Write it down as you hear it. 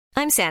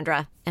I'm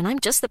Sandra, and I'm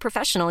just the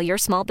professional your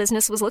small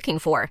business was looking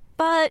for.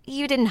 But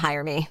you didn't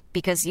hire me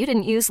because you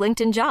didn't use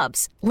LinkedIn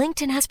Jobs.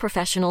 LinkedIn has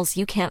professionals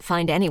you can't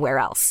find anywhere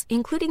else,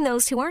 including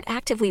those who aren't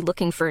actively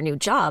looking for a new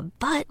job,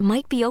 but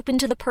might be open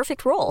to the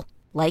perfect role,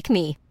 like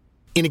me.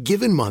 In a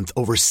given month,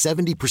 over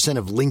 70%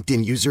 of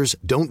LinkedIn users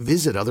don't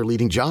visit other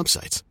leading job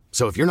sites.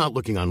 So if you're not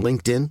looking on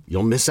LinkedIn,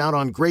 you'll miss out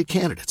on great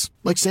candidates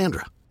like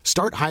Sandra.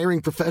 Start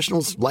hiring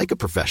professionals like a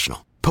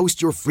professional.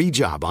 Post your free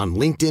job on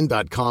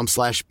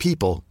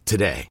linkedin.com/people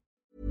today.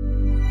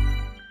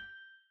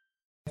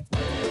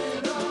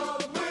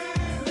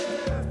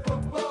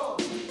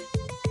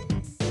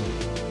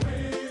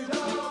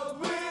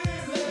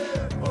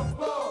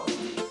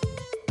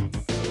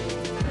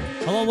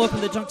 Hello and welcome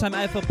to the Junk Time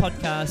AFL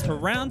podcast for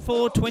round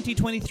 4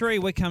 2023.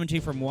 We're coming to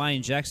you from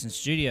Wayne Jackson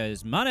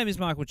Studios. My name is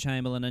Michael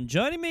Chamberlain, and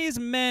joining me is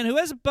a man who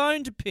has a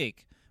bone to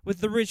pick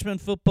with the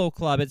Richmond Football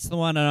Club. It's the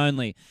one and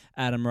only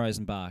Adam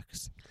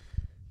Rosenbachs.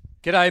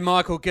 G'day,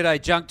 Michael.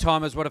 G'day, Junk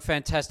Timers. What a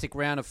fantastic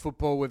round of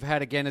football we've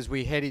had again as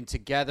we head into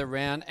gather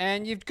round.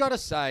 And you've got to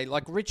say,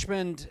 like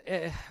Richmond,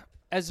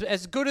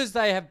 as good as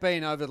they have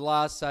been over the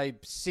last, say,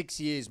 6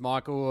 years,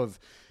 Michael,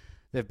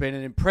 they've been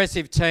an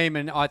impressive team.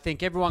 And I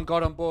think everyone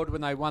got on board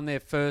when they won their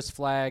first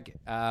flag.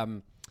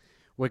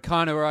 We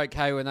kind of were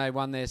okay when they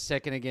won their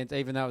second against,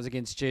 even though it was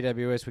against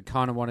GWS. We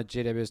kind of wanted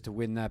GWS to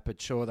win that,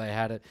 but sure, they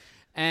had it.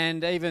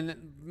 And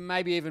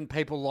maybe even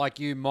people like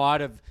you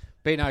might have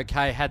been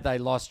okay had they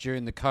lost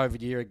during the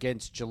COVID year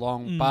against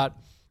Geelong, but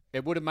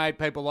it would have made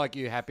people like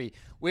you happy.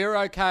 We're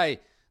okay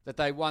that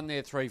they won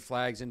their 3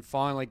 flags and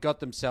finally got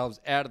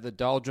themselves out of the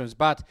doldrums.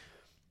 But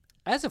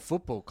as a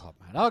football club,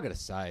 mate, I've got to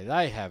say,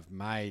 they have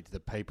made the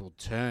people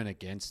turn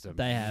against them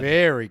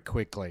very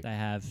quickly. They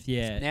have,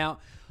 yeah. Now,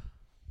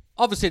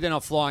 obviously, they're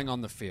not flying on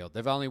the field.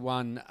 They've only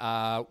won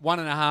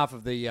 1.5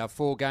 of the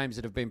 4 games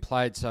that have been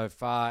played so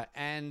far,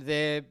 and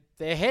their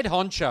head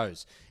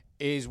honchos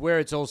is where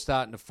it's all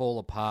starting to fall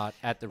apart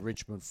at the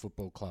Richmond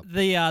Football Club.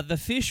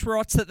 The fish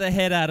rots at the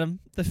head,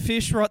 Adam. The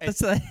fish rot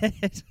that's at the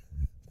head.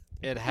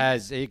 It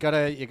has. You got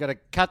to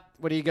cut.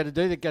 What are you got to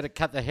do? You got to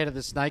cut the head of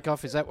the snake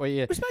off. Is that where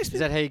you? Is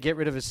that how you get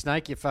rid of a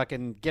snake? You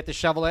fucking get the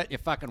shovel out. You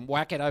fucking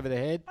whack it over the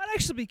head. I'd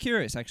actually be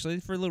curious,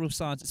 for a little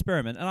science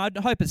experiment, and I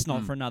hope it's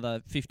not for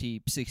another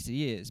 50, 60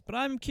 years. But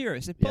I'm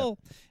curious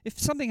if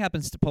something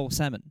happens to Paul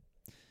Salmon,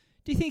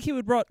 do you think he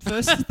would rot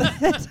first at the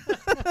head?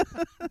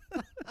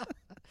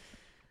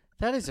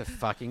 That is a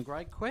fucking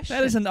great question.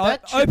 That is an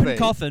open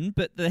coffin,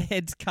 but the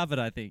head's covered,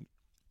 I think.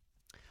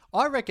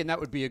 I reckon that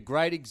would be a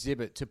great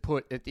exhibit to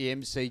put at the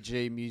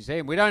MCG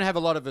Museum. We don't have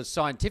a lot of a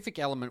scientific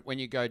element when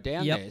you go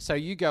down there. So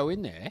you go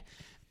in there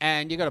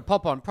and you got to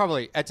pop on,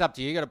 probably, it's up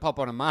to you, you got to pop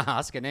on a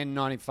mask, an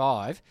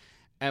N95,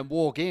 and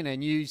walk in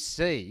and you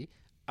see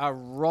a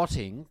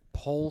rotting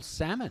Paul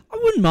Salmon. I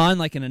wouldn't mind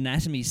like an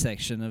anatomy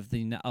section of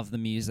the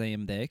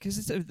museum there,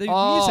 because the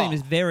museum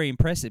is very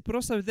impressive, but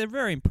also they're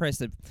very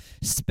impressive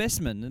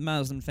specimen, the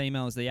males and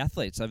females, the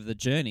athletes over the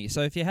journey.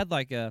 So if you had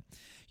like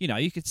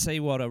you could see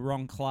what a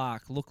Ron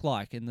Clark looked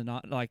like in the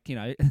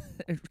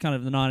kind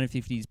of the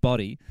 1950s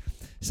body.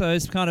 So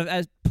it's kind of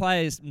as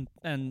players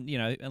and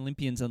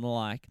Olympians and the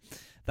like,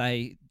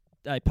 they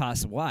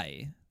pass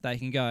away, they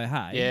can go,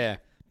 hey,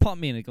 pop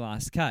me in a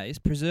glass case,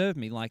 preserve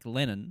me like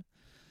Lennon,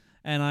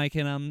 and I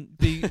can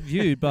be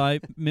viewed by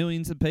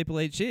millions of people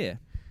each year.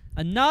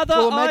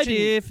 Another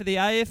idea for the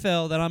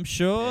AFL that I'm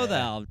sure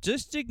they'll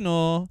just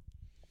ignore.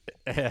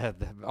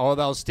 Or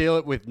they'll steal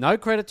it with no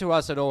credit to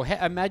us at all.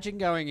 Imagine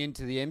going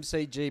into the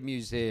MCG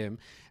Museum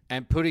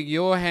and putting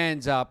your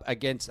hands up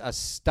against a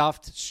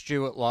stuffed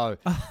Stuart Lowe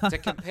to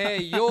compare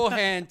your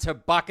hand to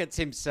Buckets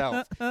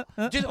himself.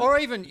 Or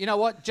even, you know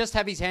what, just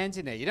have his hands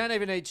in there. You don't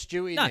even need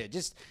Stu in there.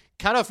 Just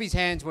cut off his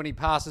hands when he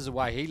passes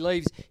away. He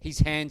leaves his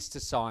hands to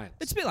science.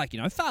 It's a bit like,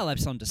 Far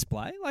Left's on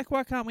display. Like,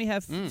 why can't we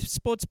have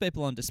sports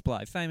people on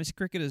display, famous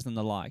cricketers and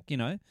the like,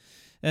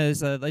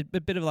 as a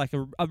bit of like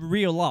a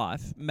real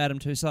life Madame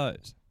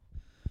Tussauds.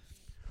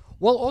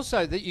 Well,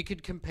 also that you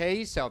could compare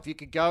yourself. You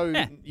could go,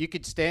 you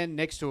could stand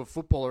next to a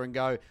footballer and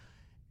go,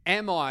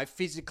 am I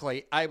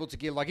physically able to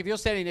give, like if you're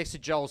standing next to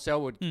Joel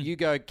Selwood, you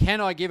go,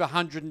 can I give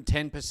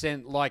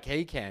 110% like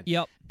he can?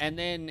 Yep. And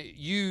then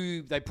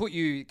they put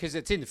you, because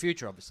it's in the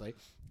future obviously,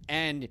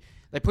 and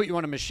they put you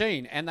on a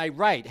machine and they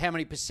rate how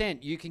many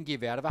percent you can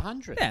give out of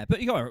 100. Yeah, but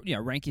you got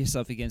to rank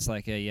yourself against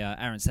like a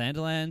Aaron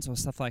Sandilands or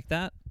stuff like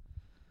that.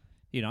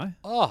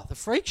 Oh, the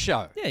freak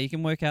show. Yeah, you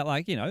can work out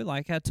like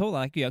how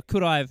tall,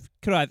 could I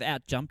have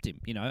out jumped him,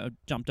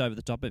 jumped over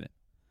the top of him.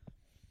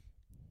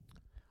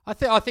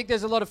 I think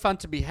there's a lot of fun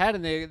to be had,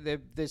 and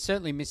they're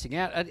certainly missing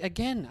out.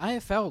 Again,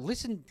 AFL,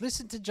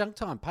 listen to Junk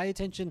Time. Pay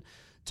attention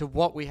to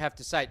what we have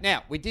to say.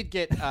 Now, we did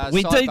get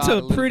we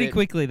detoured pretty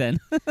quickly then.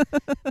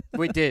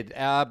 We did,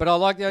 but I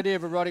like the idea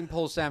of a rotting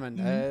Paul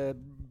Salmon.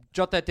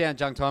 Jot that down,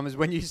 Junk Timers.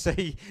 When you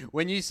see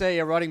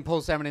a rotting Paul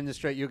Salmon in the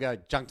street, you go,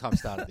 Junk Time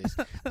started this.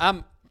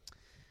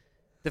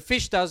 The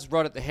fish does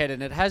rot at the head,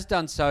 and it has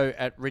done so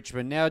at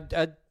Richmond. Now,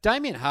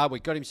 Damien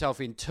Hardwick got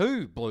himself in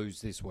 2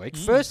 blues this week.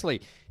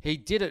 Firstly, he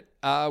did it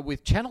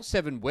with Channel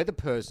 7 weather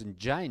person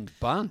Jane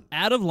Bunn.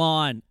 Out of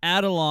line.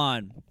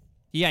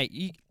 Yeah,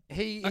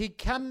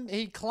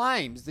 He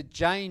claims that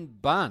Jane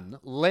Bunn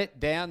let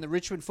down the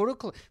Richmond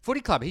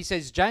Footy Club. He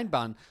says, Jane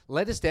Bunn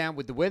let us down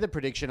with the weather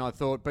prediction, I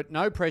thought, but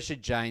no pressure,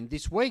 Jane,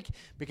 this week,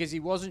 because he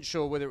wasn't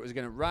sure whether it was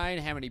going to rain,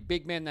 how many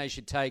big men they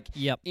should take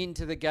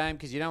into the game,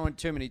 because you don't want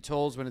too many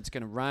talls when it's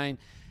going to rain.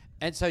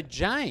 And so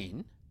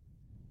Jane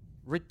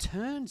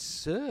returns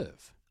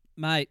serve.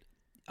 Mate,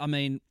 I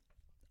mean,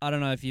 I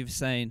don't know if you've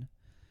seen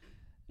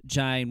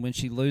Jane when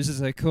she loses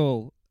her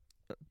cool,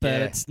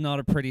 but it's not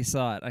a pretty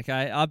sight,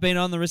 okay? I've been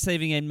on the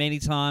receiving end many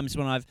times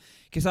when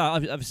because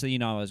obviously,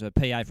 I was a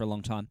PA for a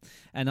long time,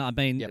 and I've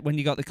been, when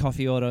you got the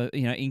coffee order,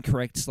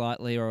 incorrect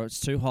slightly, or it's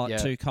too hot,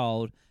 too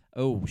cold,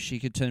 she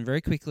could turn very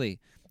quickly.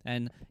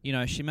 And,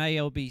 she may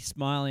all be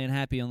smiling and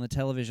happy on the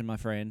television, my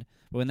friend,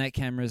 but when that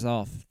camera's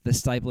off, the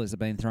staplers have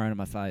been thrown at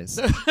my face.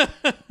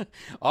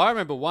 I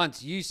remember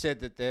once you said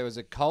that there was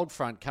a cold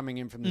front coming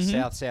in from the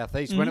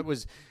south-southeast when it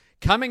was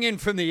coming in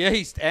from the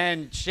east,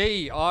 and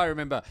I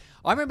remember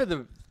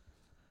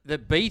the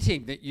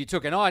beating that you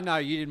took, and I know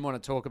you didn't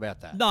want to talk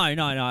about that. No.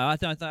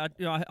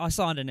 I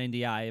signed an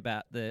NDA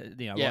about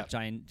what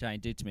Jane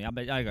did to me.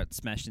 I got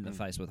smashed in the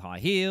face with high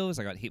heels.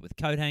 I got hit with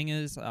coat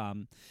hangers. I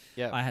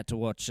had to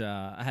watch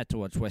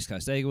West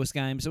Coast Eagles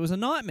games. It was a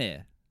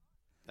nightmare.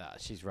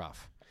 She's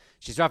rough.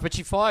 But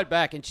she fired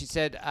back and she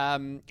said,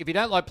 if you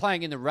don't like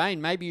playing in the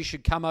rain, maybe you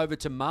should come over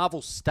to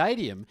Marvel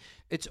Stadium.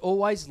 It's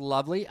always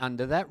lovely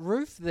under that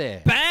roof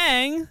there.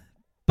 Bang!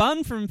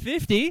 Bun from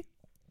 50.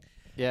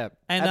 Yeah,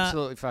 and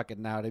absolutely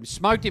fucking nailed him.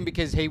 Smoked him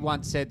because he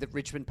once said that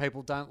Richmond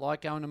people don't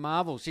like going to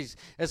Marvel.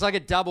 It's like a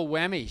double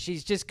whammy.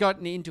 She's just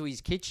gotten into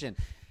his kitchen.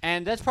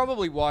 And that's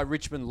probably why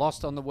Richmond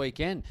lost on the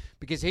weekend,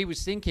 because he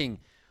was thinking,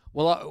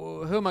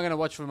 well, who am I going to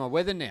watch for my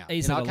weather now? I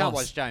can't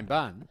watch Jane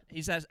Bunn.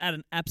 He's at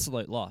an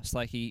absolute loss.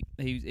 Like he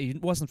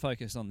wasn't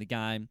focused on the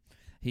game.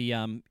 He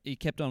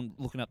kept on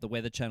looking up the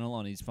Weather Channel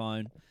on his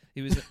phone.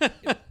 He was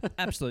an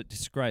absolute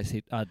disgrace.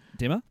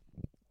 Dimmer.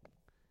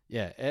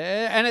 Yeah,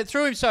 and it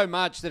threw him so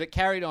much that it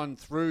carried on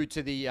through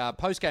to the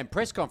post-game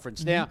press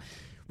conference. Now,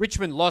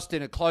 Richmond lost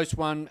in a close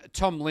one.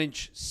 Tom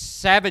Lynch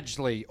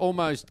savagely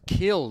almost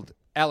killed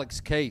Alex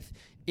Keith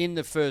in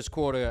the first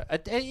quarter.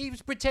 He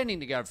was pretending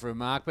to go for a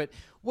mark, but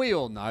we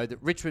all know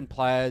that Richmond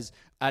players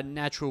are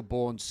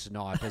natural-born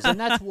snipers, and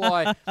that's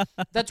why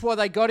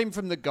they got him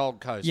from the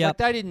Gold Coast. Yep. Like,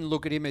 they didn't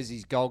look at him as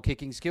his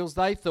goal-kicking skills.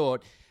 They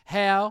thought,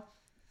 how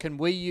can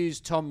we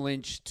use Tom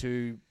Lynch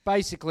to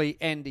basically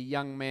end a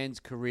young man's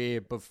career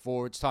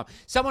before it's time?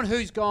 Someone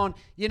who's gone,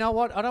 you know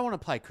what, I don't want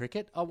to play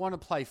cricket. I want to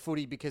play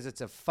footy because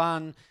it's a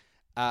fun,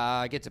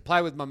 I get to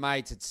play with my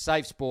mates, it's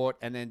safe sport.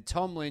 And then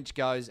Tom Lynch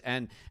goes,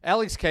 and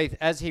Alex Keith,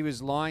 as he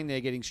was lying there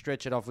getting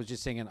stretchered off, was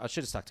just thinking, I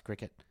should have stuck to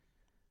cricket.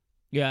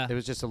 Yeah. It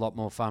was just a lot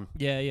more fun.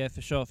 Yeah,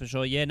 for sure.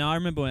 Yeah, no, I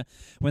remember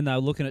when they were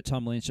looking at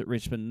Tom Lynch at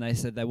Richmond and they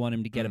said they want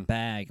him to get a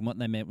bag. And what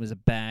they meant was a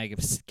bag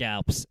of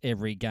scalps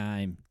every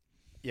game.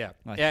 Yeah,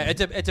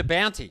 it's a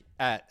bounty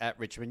at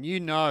Richmond. You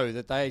know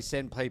that they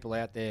send people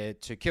out there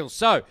to kill.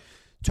 So,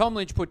 Tom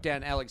Lynch put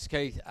down Alex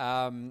Keith.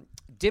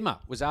 Dimmer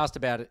was asked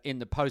about it in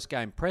the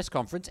post-game press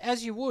conference,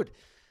 as you would.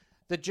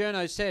 The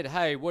journo said,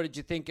 hey, what did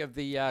you think of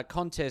the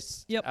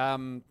contest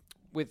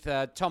with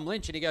Tom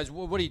Lynch? And he goes,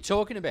 well, what are you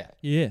talking about?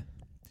 Yeah.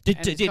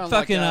 Did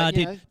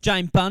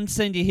Jane Bunn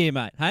send you here,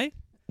 mate? Hey?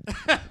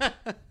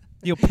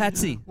 You're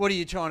patsy. What are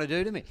you trying to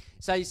do to me?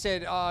 So he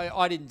said,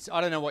 I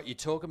don't know what you're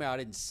talking about. I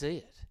didn't see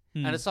it.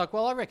 And it's like,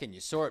 well, I reckon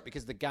you saw it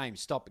because the game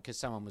stopped because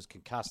someone was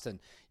concussed and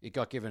you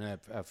got given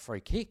a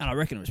free kick. And I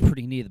reckon it was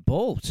pretty near the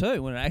ball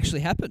too when it actually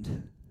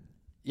happened.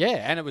 Yeah,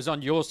 and it was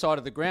on your side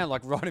of the ground,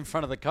 like right in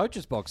front of the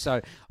coach's box. So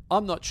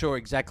I'm not sure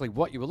exactly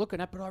what you were looking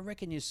at, but I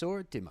reckon you saw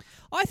it, Dimmer.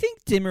 I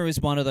think Dimmer is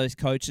one of those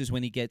coaches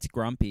when he gets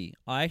grumpy.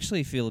 I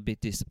actually feel a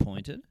bit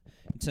disappointed.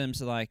 In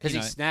terms of because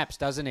he snaps,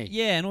 doesn't he?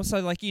 Yeah, and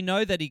also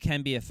that he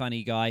can be a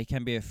funny guy, he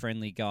can be a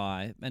friendly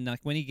guy, and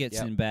like when he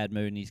gets in a bad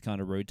mood and he's kind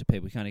of rude to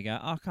people, you kind of go,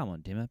 "Oh, come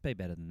on, Dimmer, be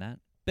better than that.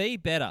 Be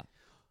better."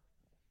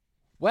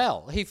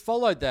 Well, he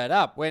followed that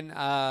up when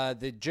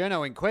the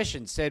journo in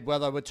question said, "Well,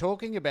 they were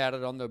talking about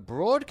it on the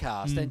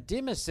broadcast," and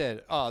Dimmer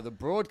said, "Oh, the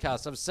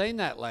broadcast, I've seen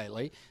that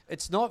lately.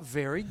 It's not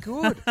very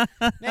good."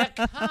 Now,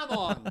 come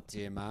on,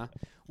 Dimmer.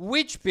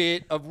 Which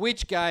bit of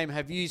which game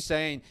have you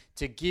seen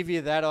to give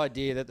you that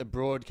idea that the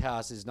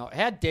broadcast is not?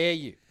 How dare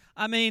you?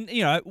 I mean,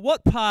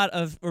 what part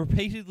of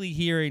repeatedly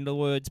hearing the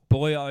words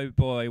boy, oh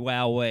boy,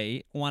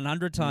 wowee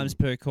 100 times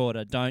per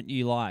quarter don't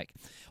you like?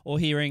 Or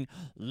hearing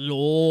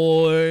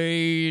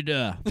Lloyd.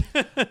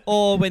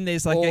 Or when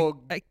there's like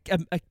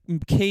a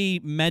key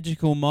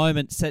magical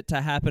moment set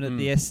to happen at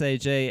the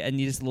SCG and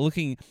you're just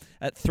looking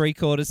at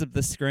 3/4 of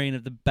the screen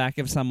of the back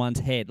of someone's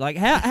head. Like,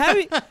 how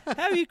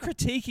are you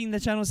critiquing the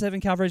Channel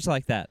 7 coverage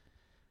like that?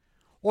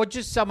 Or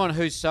just someone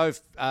who's so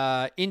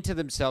into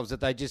themselves that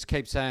they just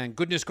keep saying,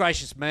 goodness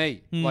gracious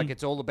me, like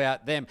it's all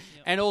about them.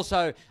 Yep. And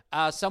also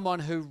someone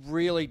who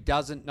really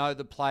doesn't know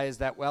the players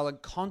that well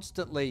and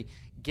constantly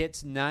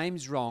gets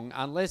names wrong,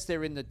 unless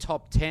they're in the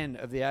top 10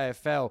 of the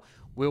AFL,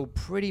 will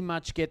pretty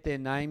much get their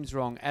names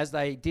wrong, as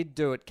they did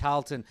do at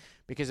Carlton,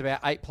 because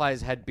about 8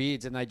 players had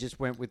beards and they just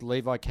went with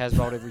Levi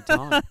Casbolt every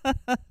time.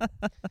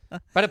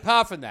 But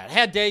apart from that,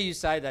 how dare you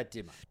say that,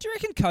 Dimmer? Do you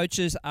reckon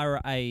coaches are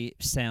a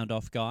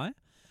sound-off guy?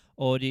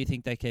 Or do you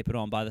think they keep it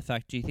on by the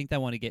fact, do you think they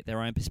want to get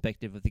their own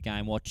perspective of the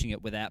game, watching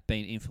it without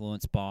being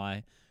influenced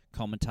by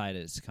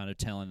commentators kind of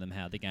telling them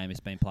how the game has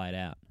been played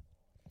out?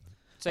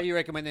 So you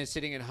reckon when they're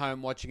sitting at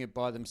home watching it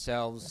by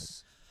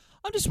themselves,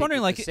 I'm just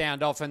wondering, like, the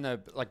sound off and the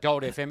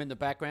Gold FM in the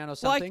background or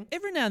something? Like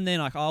every now and then,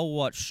 like I'll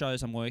watch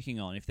shows I'm working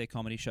on if they're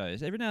comedy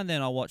shows. Every now and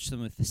then I'll watch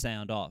them with the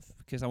sound off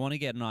because I want to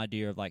get an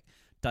idea of like,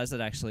 does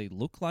it actually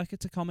look like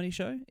it's a comedy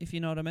show? If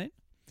you know what I mean.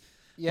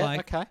 Yeah,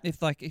 like, okay. If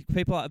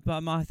people,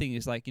 but my thing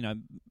is like,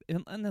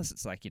 unless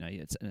it's like,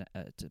 it's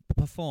a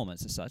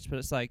performance as such, but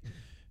it's like,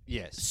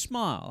 yes,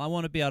 smile. I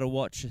want to be able to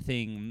watch a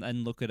thing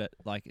and look at it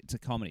like it's a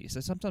comedy. So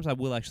sometimes I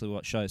will actually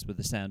watch shows with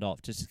the sound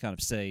off just to kind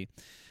of see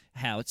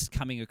how it's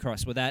coming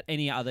across without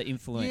any other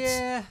influence.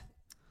 Yeah.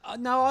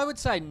 No, I would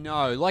say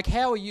no. Like,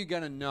 how are you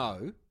going to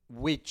know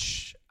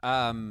which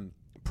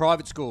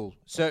private school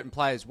certain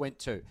players went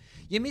to?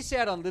 You miss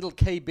out on little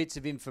key bits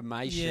of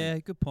information. Yeah,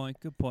 good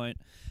point.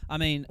 I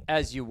mean,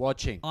 as you're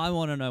watching, I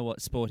want to know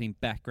what sporting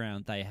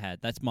background they had.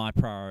 That's my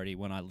priority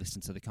when I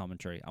listen to the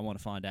commentary. I want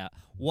to find out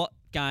what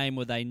game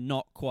were they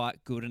not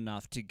quite good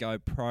enough to go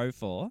pro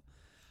for,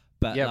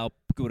 but they were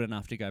good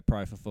enough to go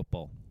pro for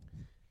football.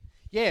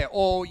 Yeah,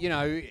 or,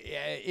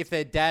 if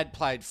their dad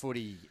played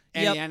footy,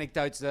 any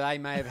anecdotes that they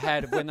may have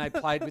had of when they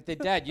played with their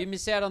dad. You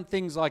miss out on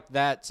things like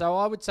that. So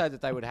I would say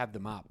that they would have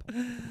them up.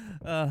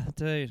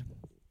 Dude.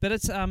 But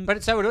it's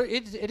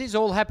it is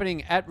all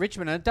happening at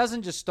Richmond, and it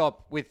doesn't just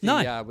stop with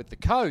the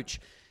coach.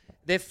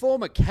 Their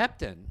former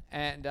captain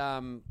and I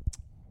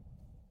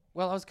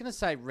was going to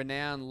say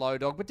renowned low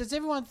dog, but does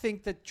everyone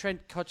think that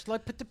Trent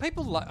Cotchin? But do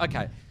people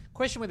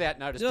question without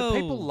notice? Do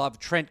people love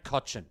Trent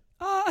Cotchin?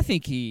 I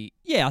think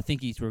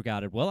he's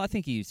regarded well. I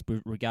think he's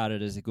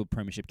regarded as a good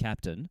premiership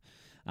captain.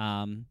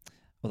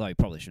 Although he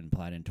probably shouldn't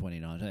play it in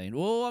 2019.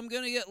 Oh, I'm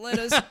going to get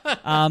letters.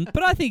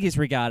 But I think he's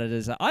regarded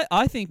as,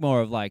 I think more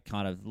of like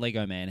kind of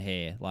Lego man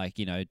hair, like,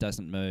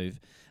 doesn't move.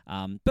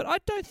 But I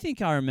don't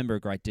think I remember a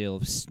great deal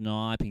of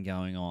sniping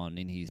going on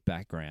in his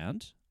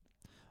background.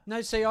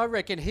 No, see, I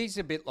reckon he's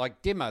a bit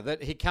like Dimmer,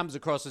 that he comes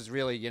across as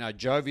really,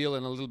 jovial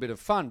and a little bit of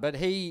fun. But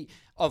he,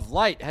 of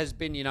late, has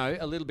been,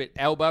 a little bit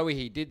elbowy.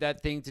 He did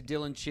that thing to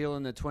Dylan Shield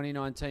in the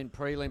 2019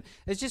 prelim.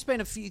 There's just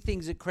been a few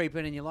things that creep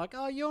in and you're like,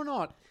 oh, you're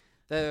not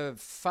the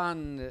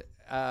fun,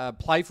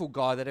 playful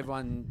guy that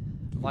everyone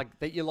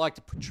that you like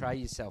to portray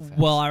yourself as.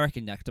 Well, I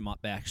reckon that might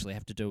actually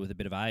have to do with a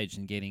bit of age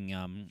and getting,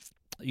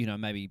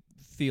 maybe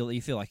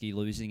you feel like you're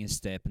losing his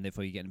step and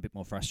therefore you're getting a bit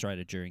more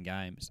frustrated during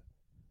games.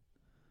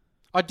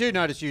 I do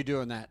notice you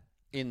doing that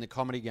in the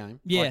comedy game.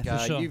 Yeah,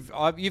 for sure.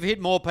 You've hit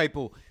more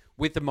people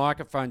with the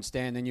microphone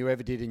stand than you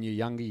ever did in your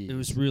younger years. It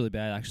was really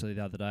bad, actually,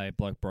 the other day. A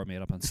bloke brought me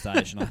up on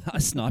stage and I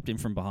sniped him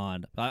from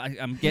behind.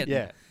 I'm getting...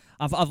 Yeah.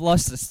 I've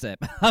lost a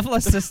step.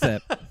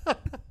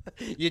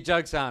 Your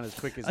jokes aren't as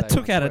quick as I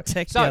took out a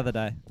text the other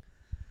day.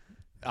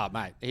 Oh,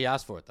 mate, he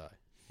asked for it, though.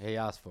 He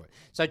asked for it.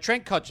 So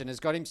Trent Cotchin has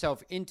got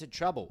himself into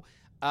trouble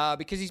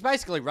because he's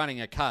basically running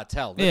a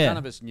cartel that none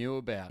of us knew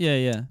about.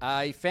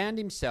 Yeah. He found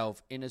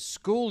himself in a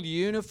school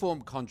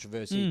uniform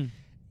controversy.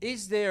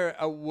 Is there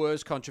a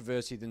worse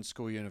controversy than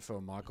school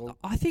uniform, Michael?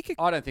 I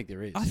don't think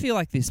there is. I feel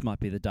like this might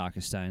be the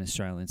darkest day in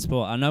Australian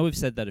sport. I know we've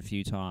said that a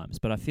few times,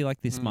 but I feel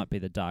like this might be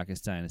the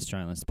darkest day in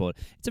Australian sport.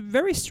 It's a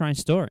very strange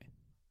story.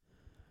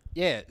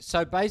 Yeah,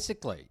 so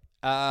basically,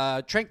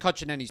 Trent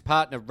Cotchin and his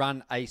partner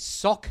run a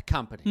sock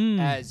company.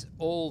 As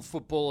all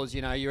footballers,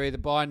 you either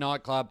buy a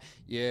nightclub,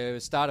 you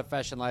start a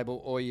fashion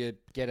label, or you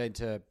get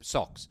into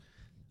socks.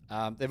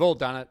 They've all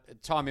done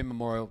it. Time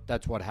immemorial,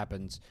 that's what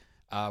happens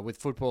with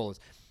footballers.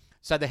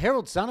 So the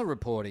Herald Sun are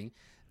reporting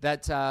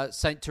that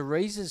St.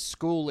 Teresa's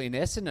School in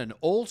Essendon,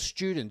 all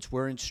students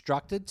were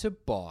instructed to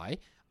buy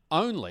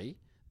only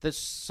the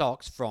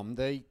socks from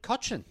the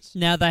Cotchins.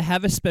 Now, they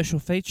have a special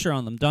feature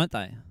on them, don't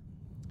they?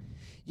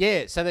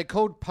 Yeah, so they're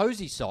called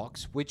Posy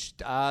socks, which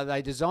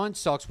they designed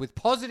socks with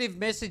positive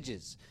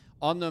messages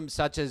on them,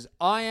 such as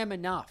I am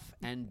enough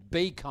and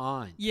be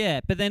kind. Yeah,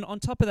 but then on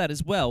top of that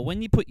as well,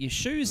 when you put your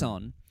shoes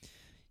on,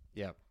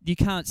 you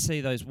can't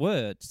see those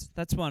words.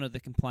 That's one of the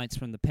complaints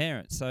from the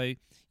parents. So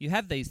you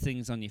have these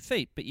things on your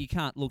feet, but you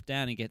can't look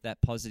down and get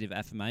that positive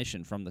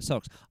affirmation from the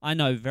socks. I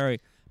know very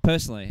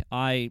personally,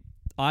 I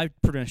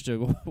pretty much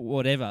do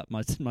whatever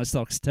my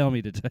socks tell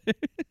me to do.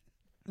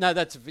 No,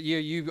 that's you.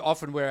 You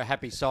often wear a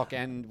happy sock,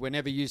 and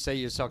whenever you see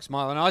your sock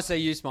smiling, I see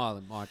you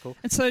smiling, Michael.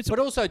 And so but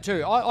also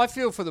too, I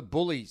feel for the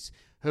bullies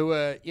who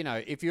are,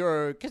 if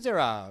you're, because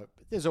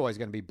there's always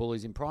going to be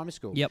bullies in primary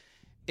school. Yep.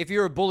 If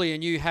you're a bully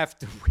and you have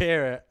to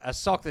wear a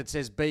sock that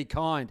says "Be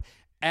kind,"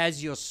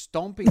 as you're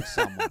stomping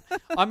someone.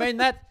 I mean,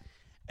 that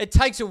it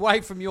takes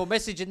away from your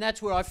message, and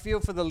that's where I feel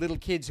for the little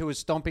kids who are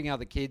stomping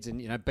other kids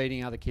and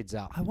beating other kids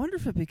up. I wonder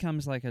if it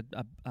becomes like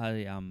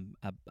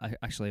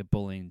actually a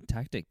bullying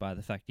tactic by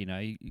the fact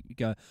you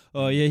go,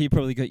 oh yeah, you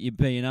probably got your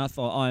B enough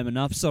or I am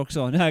enough socks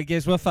on. No,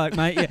 guess what, fuck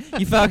mate,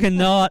 you fucking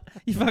not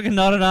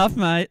enough,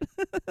 mate.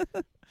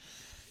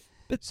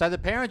 So the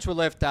parents were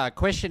left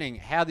questioning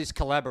how this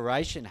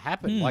collaboration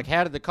happened. Like,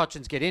 how did the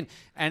Cochins get in?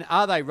 And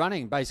are they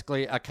running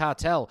basically a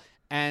cartel?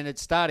 And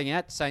it's starting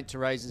at St.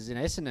 Teresa's in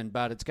Essendon,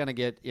 but it's going to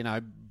get,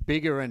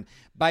 bigger. And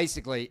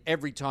basically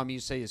every time you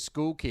see a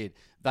school kid,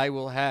 they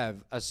will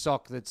have a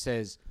sock that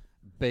says,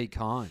 be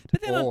kind,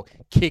 or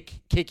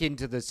kick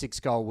into the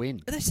 6-goal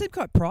win. They seem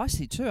quite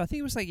pricey too. I think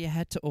it was like you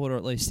had to order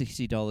at least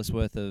 $60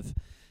 worth of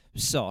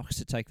socks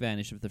to take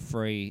advantage of the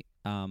free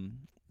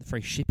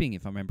shipping,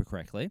 if I remember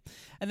correctly.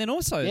 And then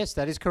also... Yes,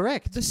 that is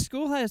correct. The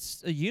school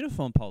has a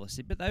uniform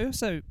policy, but they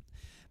also...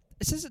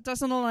 It says it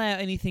doesn't allow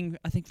anything,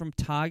 I think, from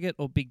Target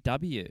or Big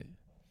W,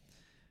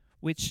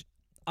 which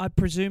I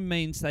presume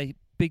means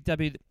Big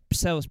W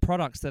sells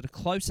products that are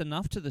close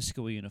enough to the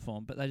school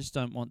uniform, but they just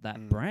don't want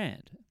that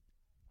brand.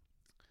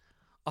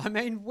 I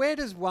mean, where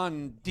does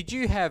one... Did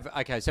you have...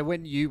 Okay, so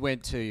when you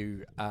went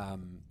to...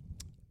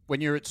 when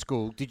you were at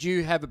school, did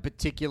you have a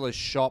particular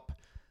shop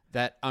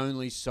that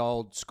only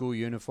sold school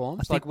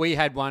uniforms? Like, we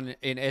had one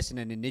in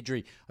Essendon in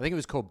Nidri. I think it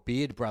was called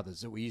Beard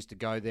Brothers that we used to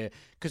go there.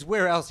 Because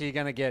where else are you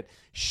going to get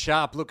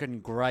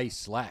sharp-looking grey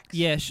slacks?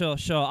 Yeah, sure.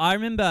 I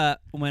remember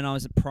when I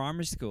was at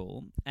primary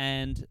school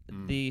and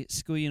the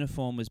school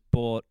uniform was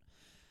bought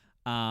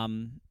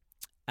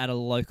at a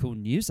local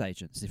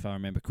newsagent's, if I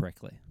remember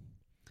correctly.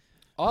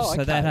 Oh, okay.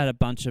 So that had a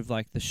bunch of,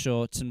 like, the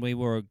shorts, and we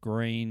wore a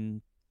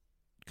green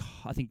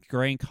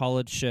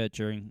collared shirt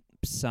during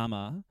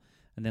summer,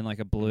 and then like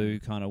a blue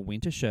kind of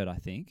winter shirt, I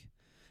think.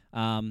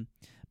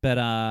 But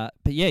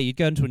yeah, you'd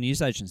go into a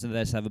newsagent and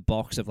they just have a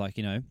box of like,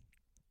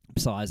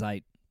 size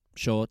 8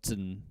 shorts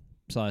and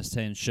size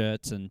 10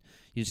 shirts, and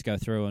you just go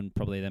through and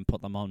probably then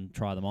put them on,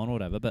 try them on or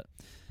whatever.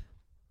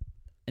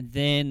 And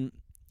then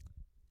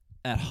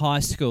at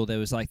high school,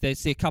 there's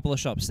a couple of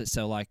shops that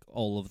sell like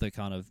all of the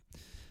kind of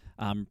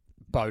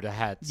boater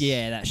hats.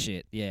 Yeah, that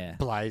shit. Yeah.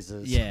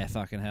 Blazers. Yeah,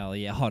 fucking hell.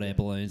 Yeah, hot air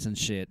balloons and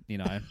shit,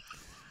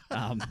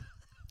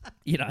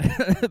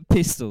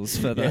 pistols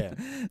for the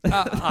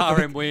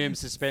R.M. Williams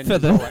suspenders for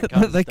the, all that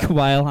kind of the stuff.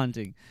 quail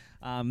hunting.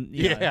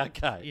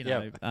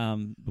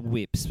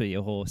 Whips for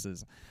your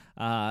horses.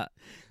 But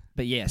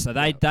yeah, so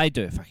they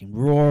do a fucking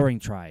roaring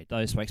trade,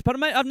 those folks. But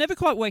mate, I've never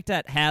quite worked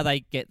out how they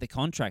get the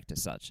contract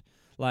as such.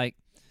 Like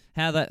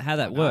how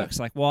that works.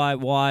 Like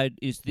why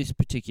is this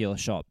particular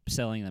shop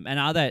selling them? And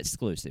are they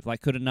exclusive?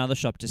 Like, could another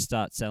shop just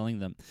start selling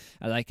them?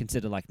 Are they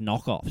considered like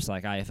knockoffs,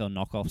 like AFL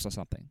knockoffs or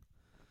something?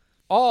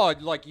 Oh,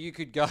 like you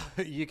could go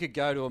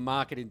to a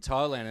market in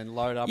Thailand and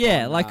load up.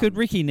 Yeah, on, like could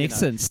Ricky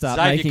Nixon start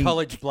Xavier making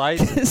College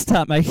blazers?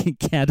 Start making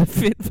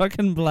counterfeit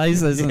fucking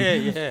blazers.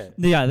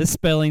 Yeah, the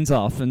spelling's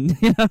off, and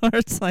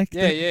it's like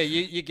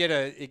you get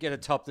a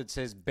top that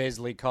says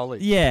Besley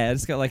College. Yeah,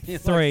 it's got like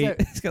three.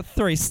 It's got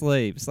 3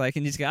 sleeves. Like,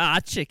 and you just go,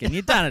 chicken,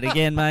 you done it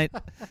again, mate.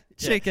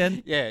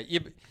 Chicken. Yeah.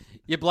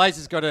 Your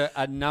blazer's got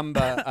a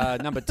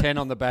number 10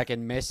 on the back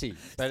and messy,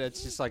 but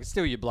it's just like, it's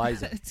still your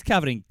blazer. It's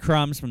covered in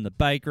crumbs from the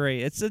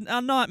bakery. It's a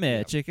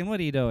nightmare, chicken. What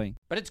are you doing?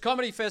 But it's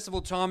Comedy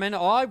Festival time, and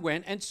I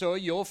went and saw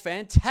your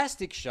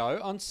fantastic show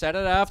on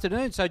Saturday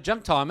afternoon. So,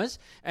 Junk Timers,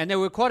 and there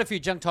were quite a few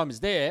Junk Timers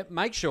there,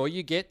 make sure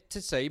you get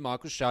to see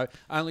Michael's show.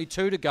 Only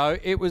 2 to go.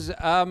 It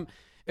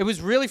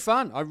was really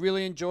fun. I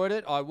really enjoyed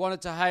it. I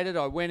wanted to hate it.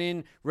 I went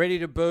in ready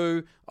to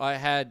boo. I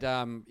had,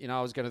 I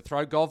was going to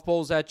throw golf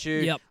balls at you.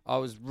 Yep. I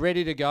was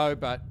ready to go,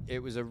 but it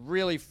was a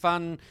really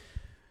fun,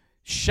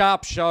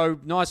 sharp show,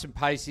 nice and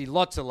pacey,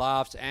 lots of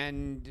laughs,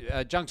 and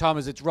Junk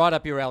Timers, it's right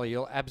up your alley.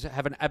 You'll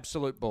have an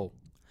absolute ball.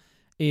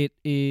 It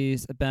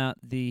is about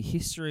the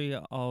history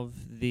of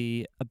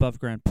the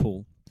above-ground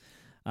pool.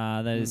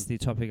 That is the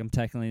topic I'm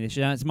tackling this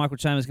year. It's Michael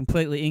Chambers'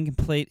 completely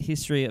incomplete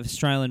history of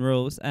Australian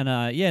rules. And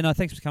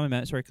thanks for coming, mate.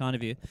 It's very kind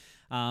of you.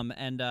 I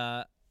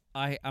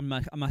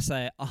must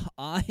say,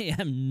 I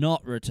am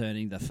not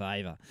returning the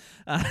favour.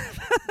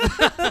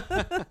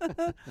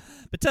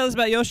 But tell us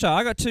about your show.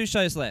 I got 2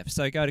 shows left,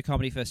 so go to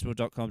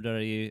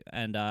comedyfestival.com.au.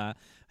 And how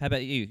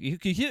about you?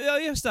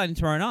 You're starting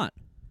tomorrow night.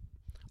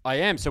 I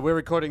am. So we're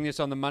recording this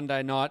on the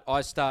Monday night.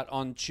 I start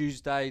on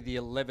Tuesday, the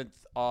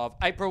 11th of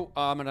April.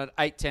 I'm at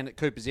 8:10 at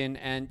Cooper's Inn,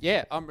 and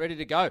yeah, I'm ready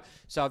to go.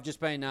 So I've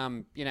just been,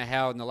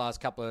 how in the last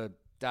couple of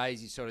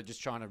days you're sort of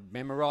just trying to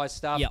memorize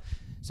stuff. Yep.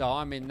 So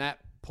I'm in that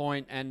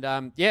point, and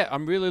I'm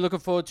really looking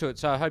forward to it.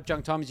 So I hope,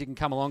 Junk Timers, you can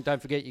come along. Don't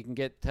forget, you can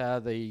get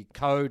the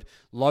code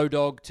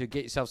LOWDOG to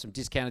get yourself some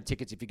discounted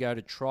tickets if you go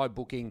to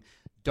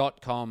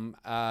trybooking.com.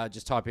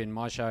 Just type in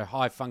my show,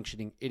 High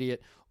Functioning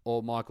Idiot,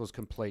 or Michael's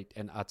Complete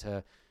and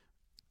Utter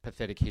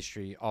Pathetic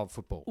History of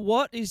Football.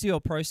 What is your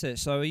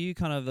process? So are you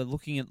kind of a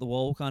looking at the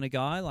wall kind of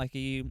guy? Like, are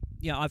you,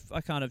 you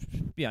got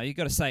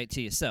to say it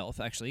to yourself,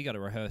 actually. You got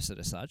to rehearse it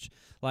as such.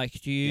 Like,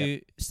 do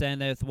you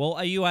stand there at the wall?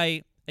 Are you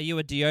a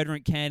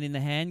deodorant can in the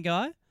hand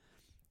guy?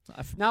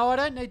 No, I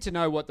don't need to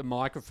know what the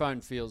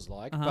microphone feels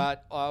like,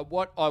 but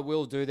what I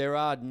will do, there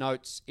are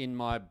notes in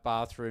my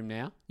bathroom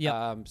now.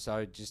 Yep.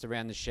 So just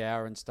around the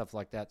shower and stuff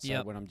like that.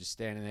 So when I'm just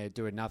standing there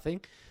doing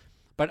nothing.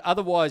 But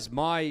otherwise,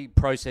 my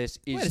process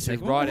is to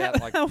write out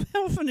like... How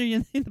often are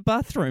you in the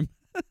bathroom?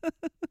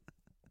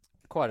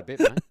 Quite a bit,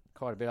 mate.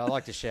 Quite a bit. I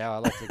like to shower. I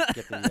like to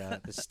get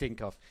the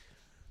stink off.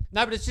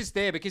 No, but it's just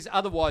there because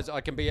otherwise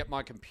I can be at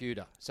my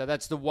computer. So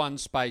that's the one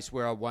space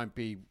where I won't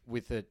be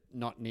with it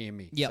not near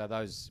me. Yep. So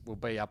those will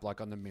be up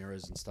like on the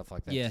mirrors and stuff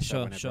like that. Yeah, so sure,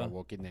 whenever sure. I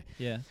walk in there.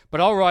 Yeah. But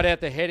I'll write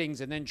out the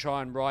headings and then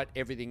try and write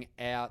everything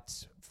out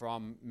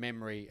from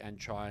memory and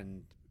try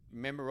and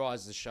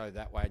memorize the show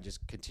that way and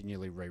just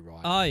continually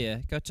rewrite. Oh, yeah.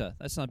 Gotcha.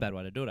 That's not a bad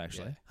way to do it,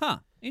 actually. Yeah. Huh.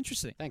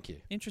 Interesting. Thank you.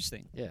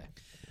 Interesting. Yeah.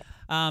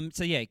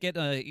 So, yeah, get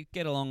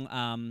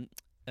along...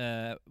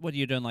 what are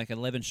you doing? Like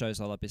 11 shows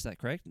all up? Is that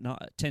correct? No,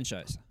 10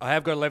 shows. I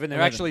have got 11. They're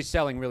 11. actually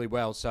selling really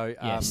well. So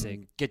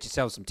sick. get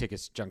yourselves some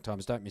tickets, Junk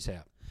Timers. Don't miss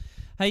out.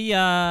 Hey,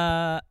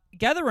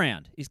 Gather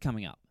Round is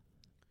coming up.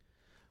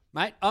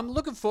 Mate, I'm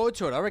looking forward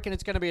to it. I reckon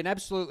it's going to be an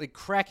absolutely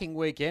cracking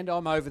weekend.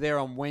 I'm over there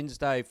on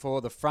Wednesday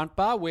for the front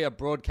bar. We are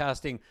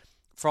broadcasting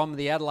from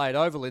the Adelaide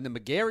Oval in the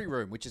McGarry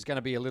room, which is going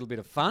to be a little bit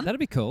of fun. That'd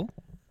be cool.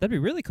 That'd be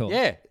really cool.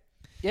 Yeah.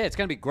 Yeah, it's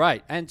going to be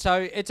great. And so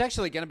it's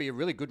actually going to be a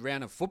really good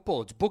round of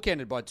football. It's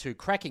bookended by two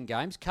cracking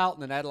games,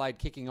 Carlton and Adelaide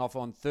kicking off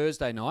on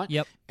Thursday night.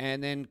 Yep.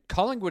 And then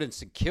Collingwood and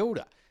St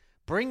Kilda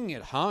bringing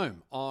it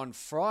home on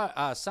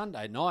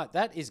Sunday night.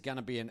 That is going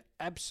to be an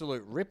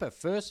absolute ripper.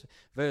 First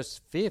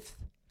versus fifth.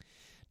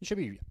 It should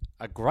be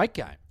a great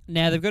game.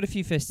 Now, they've got a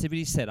few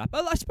festivities set up.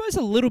 I suppose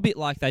a little bit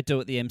like they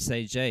do at the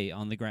MCG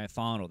on the grand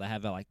final. They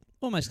have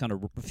almost kind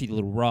of a few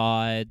little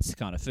rides,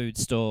 kind of food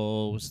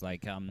stalls.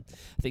 Like I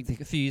think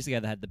a few years ago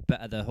they had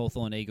the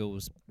Hawthorn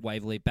Eagles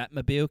Waverley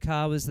Batmobile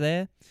car was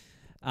there.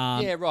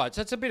 Yeah, right.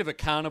 So it's a bit of a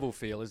carnival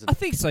feel, isn't it? I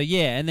think so,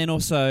 yeah. And then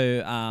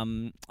also,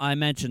 I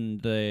imagine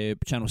the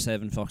Channel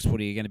 7 Fox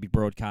Footy are going to be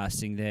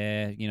broadcasting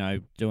there,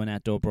 doing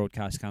outdoor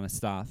broadcast kind of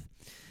stuff.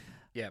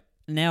 Yeah.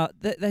 Now,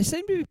 they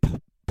seem to be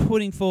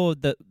putting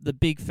forward the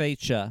big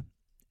feature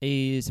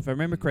is, if I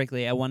remember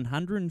correctly, a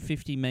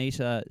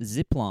 150-metre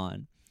zip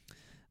line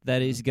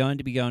that is going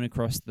to be going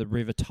across the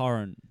River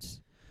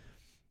Torrens.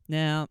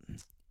 Now,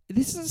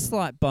 this is a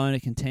slight bone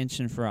of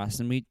contention for us,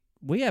 and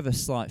we have a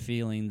slight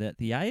feeling that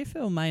the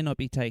AFL may not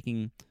be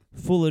taking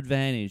full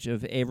advantage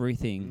of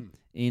everything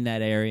in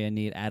that area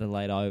near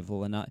Adelaide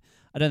Oval. And I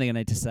don't think I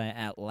need to say it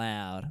out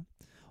loud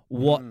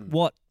what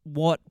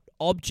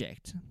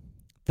object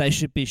they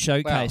should be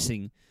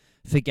showcasing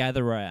for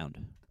Gather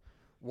Round.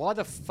 Why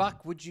the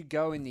fuck would you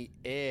go in the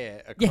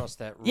air across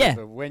that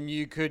river when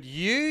you could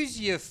use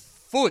your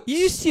foot?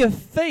 Use your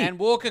feet. And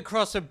walk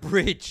across a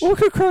bridge.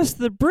 Walk across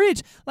the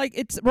bridge. Like,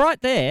 it's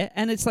right there,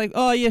 and it's like,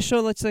 oh, yeah,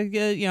 sure, let's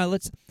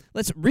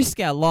risk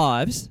our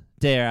lives,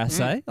 dare I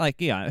say. Like,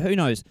 who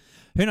knows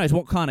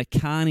what kind of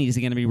carnies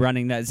are going to be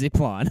running that zip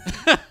line.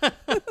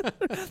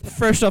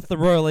 Fresh off the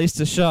Royal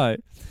Easter Show.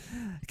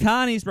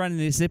 Carnies running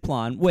this zip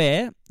line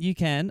where you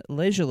can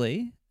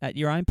leisurely, at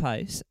your own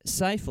pace,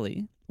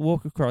 safely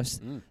walk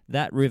across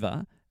that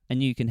river,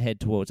 and you can head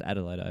towards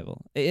Adelaide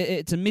Oval.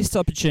 It's a missed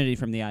opportunity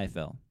from the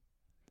AFL.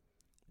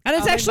 And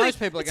it's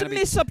a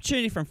missed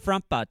opportunity from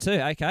Front Bar too,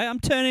 okay? I'm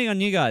turning on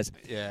you guys.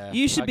 Yeah.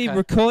 You should be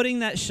recording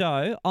that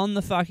show on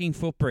the fucking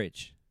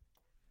footbridge.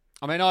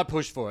 I mean, I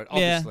pushed for it,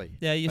 obviously.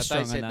 Yeah, you're strong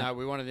on that. But they said, no,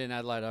 we want it in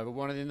Adelaide Oval. We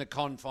want it in the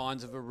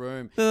confines of a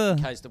room in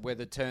case the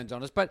weather turns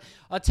on us. But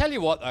I tell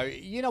you what, though,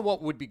 you know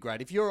what would be great?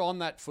 If you're on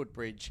that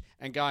footbridge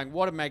and going,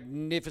 what a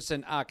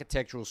magnificent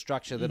architectural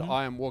structure that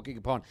I am walking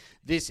upon.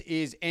 This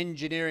is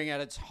engineering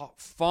at its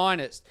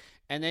finest.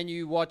 And then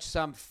you watch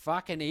some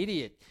fucking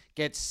idiot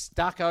get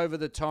stuck over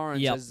the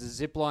torrents as the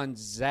zip line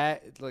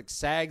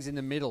sags in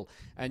the middle.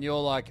 And you're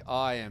like,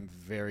 I am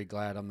very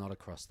glad I'm not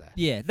across that.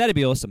 Yeah, that'd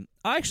be awesome.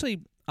 I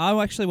actually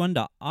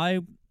wonder. I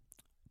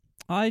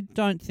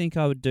don't think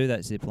I would do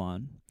that zip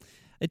line.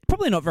 It's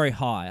probably not very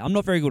high. I'm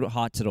not very good at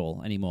heights at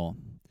all anymore.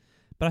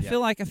 But I feel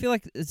like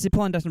zip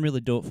line doesn't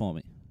really do it for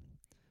me.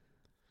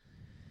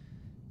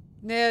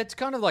 Yeah, it's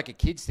kind of like a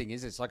kid's thing,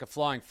 isn't it? It's like a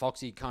flying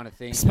foxy kind of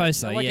thing. I suppose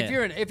so, like yeah.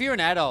 If you're an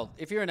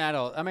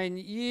adult, I mean,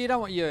 you don't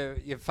want your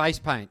face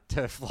paint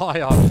to fly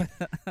off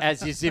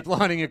as you're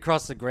ziplining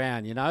across the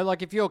ground,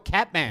 Like if you're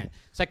Catman.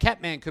 So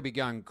Catman could be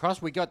going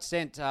across. We got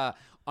sent on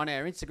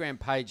our Instagram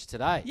page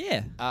today.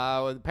 Yeah.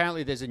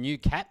 Apparently there's a new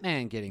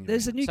Catman getting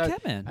There's around. a new so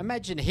Catman.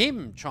 Imagine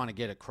him trying to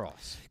get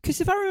across. Because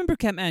if I remember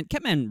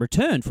Catman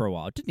returned for a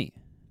while, didn't he?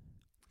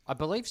 I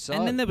believe so.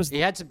 And then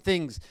he had some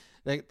things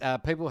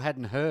that people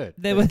hadn't heard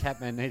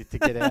Catman needed to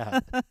get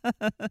out.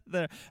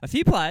 There are a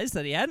few players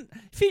that he hadn't.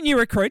 A few new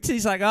recruits.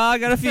 He's like, I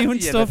got a few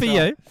in store for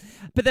you.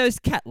 But there was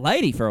Cat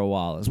Lady for a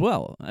while as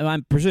well. I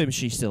presume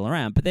she's still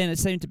around. But then it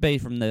seemed to be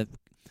from the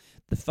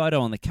photo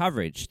on the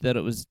coverage that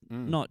it was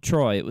not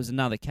Troy. It was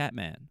another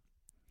Catman.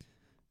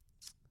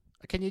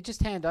 Can you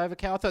just hand over,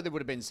 Cal? I thought there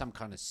would have been some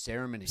kind of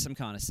ceremony. Some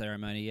kind of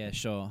ceremony, yeah,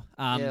 sure.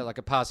 Yeah, like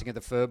a passing of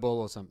the fur ball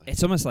or something.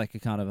 It's almost like a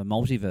kind of a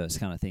multiverse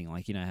kind of thing.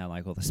 Like, you know how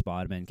like all the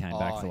Spider-Man came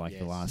back for like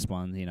yes. the last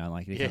one, you know,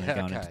 like they're kind of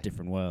going into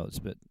different worlds.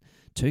 But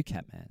two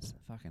Catmans,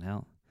 fucking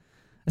hell.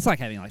 It's like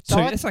having like two.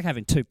 It's like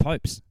having two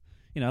popes.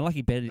 You know,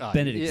 lucky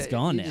Benedict's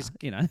gone now.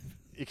 You know,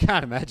 you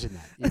can't imagine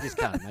that. You just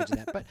can't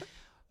imagine that.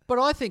 But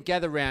I think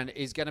Gather Round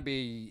is going to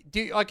be.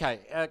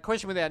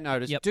 Question without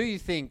notice. Yep. Do you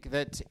think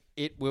that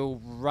it will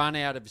run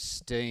out of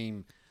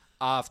steam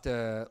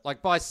after,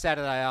 like by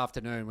Saturday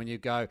afternoon, when you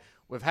go,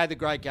 we've had the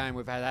great game,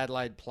 we've had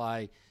Adelaide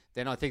play,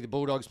 then I think the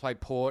Bulldogs play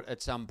Port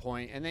at some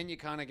point, and then you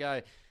kind of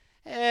go,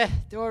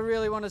 do I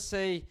really want to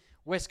see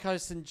West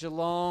Coast and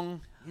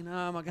Geelong? You know,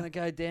 am I going to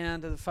go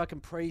down to the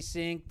fucking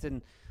precinct?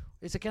 And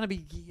is it going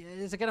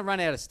to run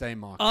out of steam,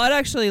 Mike? I'd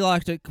actually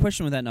like to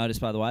question without notice,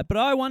 by the way, but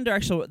I wonder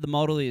actually what the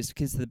model is,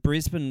 because the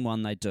Brisbane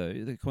one they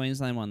do, the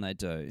Queensland one they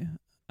do.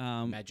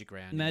 Magic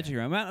round.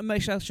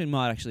 Actually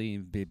might actually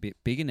be a bit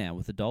bigger now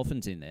with the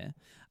Dolphins in there.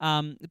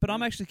 But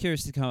I'm actually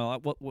curious to kind of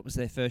like what was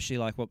their first year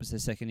like, what was their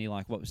second year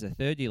like, what was their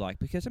third year like,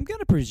 because I'm going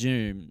to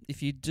presume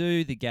if you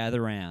do the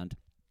Gather Round,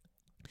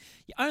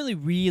 you're only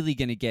really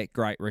going to get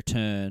great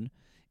return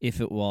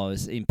if it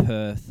was in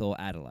Perth or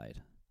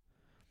Adelaide.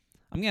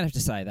 I'm going to have to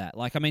say that.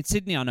 Like, I mean,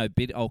 Sydney, I know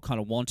kind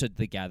of wanted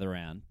the Gather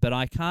Round, but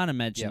I can't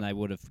imagine they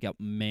would have got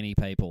many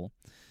people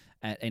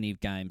at any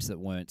games that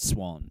weren't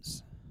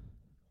Swans.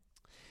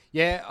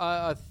 Yeah,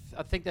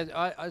 I think that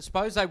I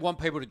suppose they want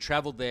people to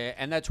travel there,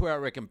 and that's where I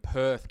reckon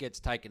Perth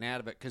gets taken out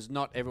of it, because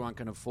not everyone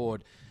can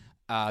afford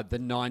the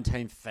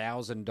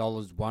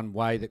 $19,000 one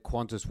way that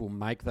Qantas will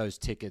make those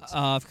tickets.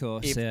 Of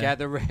course,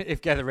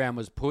 if Gather Round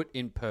was put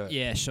in Perth.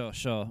 Yeah, sure.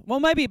 Well,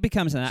 maybe it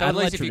becomes an Adelaide tradition. So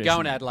at least if you go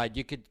in Adelaide,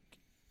 you could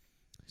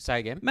say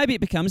again. Maybe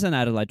it becomes an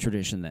Adelaide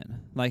tradition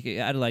then. Like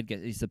Adelaide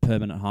is the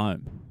permanent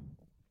home.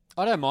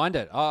 I don't mind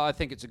it. I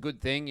think it's a good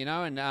thing, you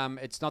know, and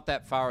it's not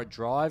that far a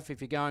drive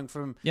if you're going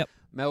from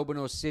Melbourne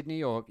or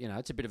Sydney, or, you know,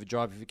 it's a bit of a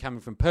drive if you're coming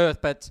from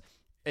Perth, but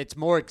it's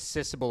more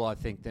accessible, I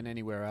think, than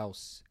anywhere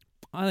else.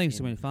 I think it's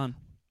going to be fun.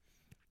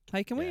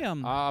 Hey, can we...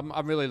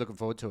 I'm really looking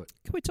forward to it.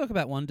 Can we talk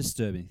about one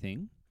disturbing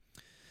thing?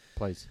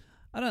 Please.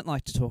 I don't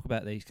like to talk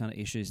about these kind of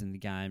issues in the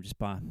game,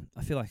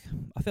 I feel like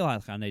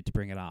I need to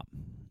bring it up.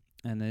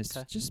 And there's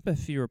just a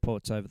few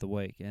reports over the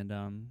week, and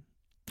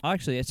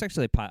it's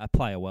actually a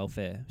player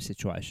welfare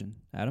situation,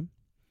 Adam.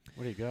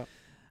 What do you got?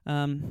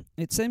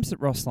 It seems that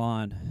Ross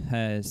Lyon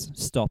has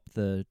stopped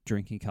the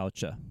drinking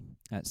culture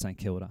at St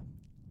Kilda.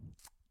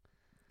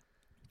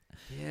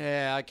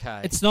 Yeah,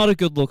 okay. It's not a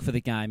good look for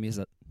the game, is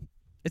it?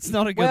 It's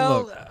not a good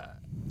look.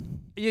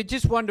 You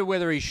just wonder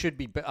whether he should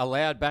be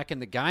allowed back in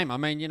the game. I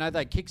mean, you know,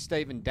 they kicked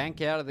Stephen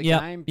Dank out of the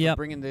game for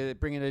bringing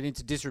it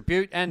into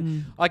disrepute,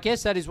 and I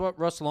guess that is what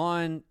Ross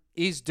Lyon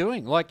is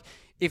doing. Like,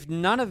 if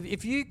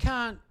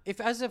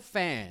as a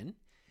fan,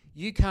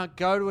 you can't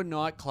go to a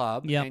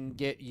nightclub and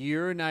get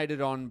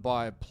urinated on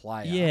by a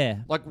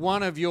player, like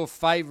one of your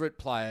favourite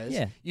players,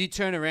 you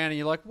turn around and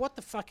you're like, what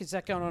the fuck is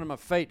that going on my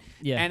feet?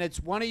 And it's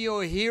one of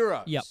your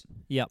heroes.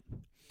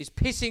 Is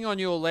pissing on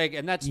your leg,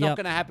 and that's not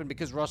going to happen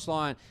because Ross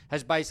Lyon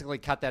has basically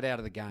cut that out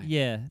of the game.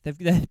 Yeah, they're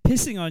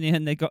pissing on you,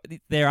 and they've got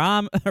their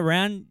arm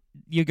around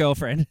your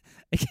girlfriend.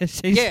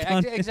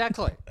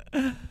 Exactly.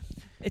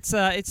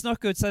 It's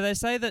not good. So they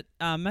say that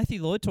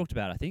Matthew Lloyd talked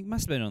about, I think,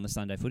 must have been on the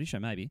Sunday Footy Show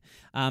maybe,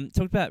 talked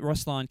about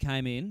Ross Lyon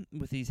came in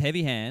with his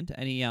heavy hand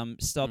and he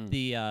stopped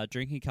the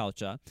drinking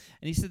culture.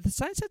 And he said the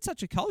Saints had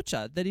such a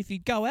culture that if you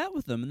go out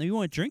with them and you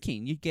weren't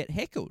drinking, you'd get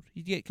heckled.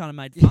 You'd get kind of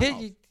made fun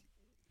of.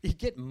 You'd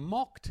get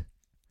mocked.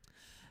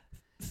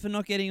 For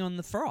not getting on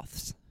the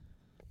froths.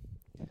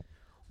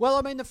 Well,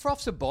 I mean, the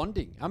froths are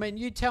bonding. I mean,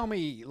 you tell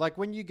me, like,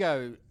 when you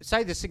go,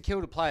 say the St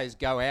Kilda players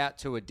go out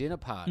to a dinner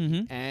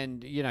party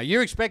and, you know,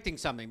 you're expecting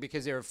something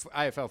because they're an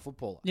AFL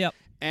footballer. Yep.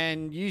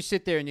 And you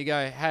sit there and you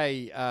go,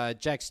 hey,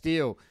 Jack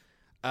Steele,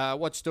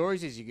 what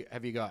stories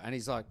have you got? And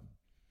he's like,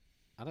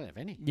 I don't have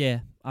any. Yeah,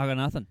 I got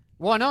nothing.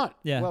 Why not?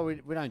 Yeah. Well, we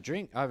don't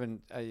drink. I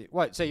haven't.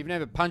 What? So you've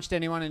never punched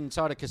anyone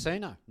inside a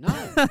casino? No.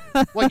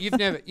 What? You've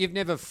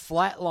never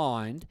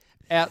flatlined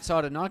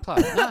outside a nightclub?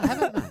 No, I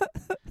haven't, mate.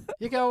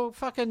 You go,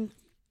 fucking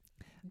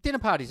dinner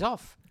party's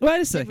off.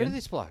 Wait a second. Get rid of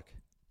this bloke.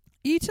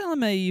 Are you telling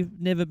me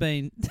you've never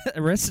been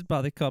arrested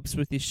by the cops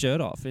with your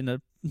shirt off in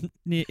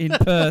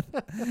Perth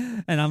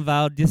and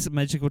unveiled this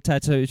magical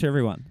tattoo to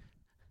everyone?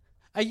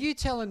 Are you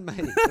telling me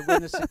that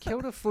when the St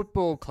Kilda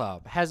Football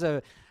Club has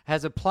a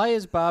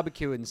players'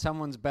 barbecue in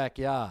someone's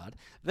backyard,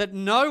 that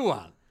no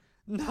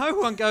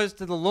one goes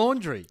to the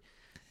laundry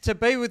to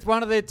be with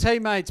one of their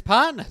teammates'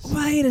 partners?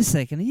 Wait a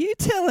second. Are you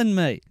telling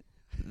me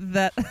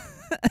that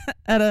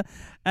at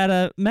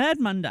a Mad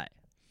Monday,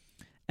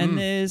 and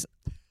there's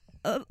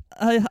a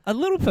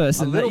little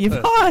person that you've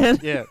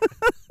hired? Yeah.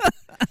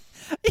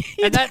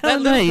 And that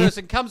little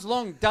person comes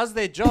along, does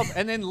their job,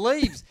 and then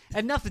leaves,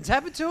 and nothing's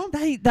happened to them?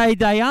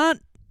 They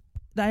aren't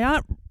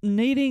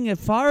needing a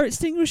fire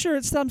extinguisher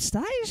at some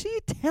stage? Are you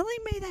telling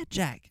me that,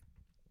 Jack?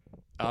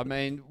 I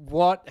mean,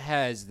 what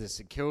has the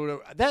St Kilda...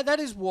 That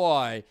is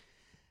why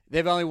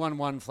They've only won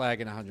one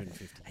flag in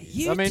 150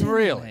 years. I mean, telling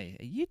really. me-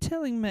 Are you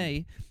telling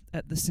me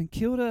at the St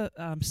Kilda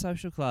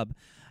Social Club,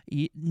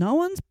 no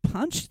one's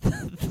punched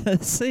the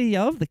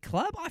CEO of the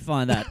club? I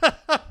find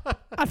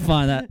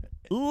that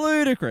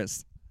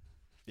ludicrous.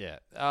 Yeah,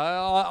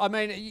 I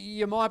mean,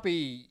 you might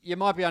be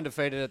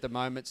undefeated at the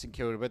moment, St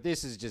Kilda, but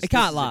this is just It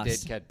can't this last.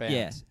 Is a dead cat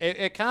bounce. Yeah.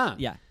 It can't.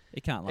 Yeah,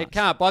 it can't last. It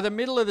can't. By the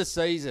middle of the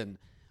season,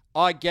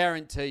 I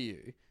guarantee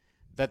you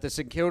that the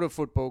St Kilda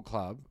Football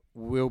Club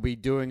will be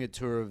doing a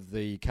tour of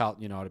the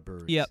Carlton United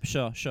Breweries. Yep,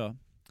 sure.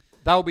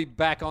 They'll be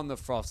back on the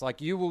frost.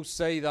 Like, you will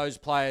see those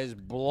players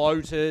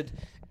bloated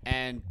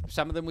and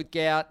some of them with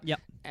gout. Yep.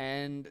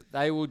 And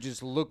they will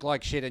just look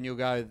like shit, and you'll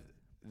go,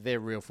 they're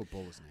real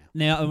footballers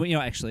now.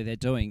 Now, actually, they're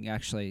doing,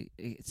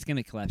 it's going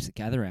to collapse at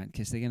Gather Round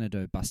because they're going to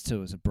do bus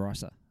tours of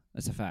Barossa.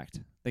 That's a fact.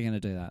 They're going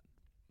to do that.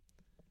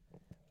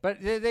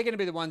 But they're going to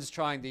be the ones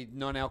trying the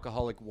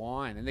non-alcoholic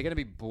wine, and they're going to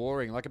be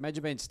boring. Like,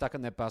 imagine being stuck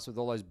on that bus with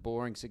all those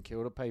boring St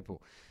Kilda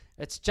people.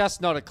 It's just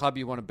not a club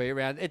you want to be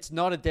around. It's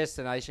not a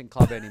destination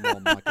club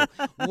anymore, Michael.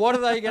 What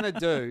are they going to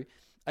do?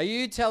 Are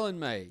you telling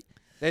me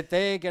that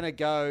they're going to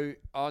go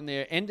on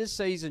their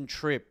end-of-season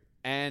trip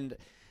and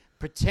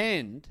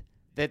pretend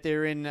that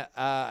they're in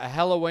a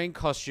Halloween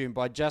costume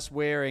by just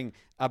wearing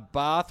a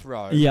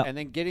bathrobe and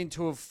then get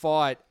into a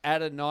fight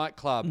at a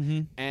nightclub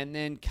and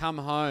then come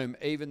home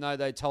even though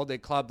they told their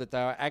club that they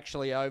were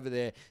actually over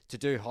there to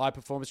do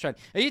high-performance training?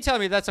 Are you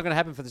telling me that's not going to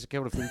happen for the St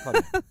Kilda Footy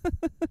Club?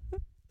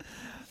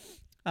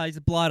 He's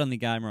a blight on the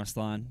game, Ross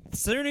Lyon. The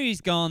sooner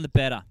he's gone, the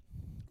better.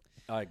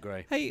 I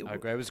agree. Hey, I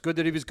agree. It was good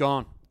that he was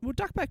gone. We'll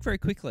duck back very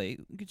quickly.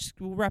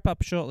 We'll wrap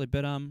up shortly,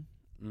 but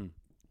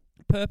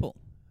Purple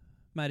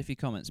made a few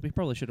comments. We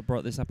probably should have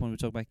brought this up when we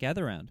talked about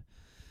Gather Round.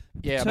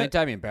 Yeah, So- I mean,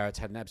 Damien Barrett's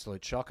had an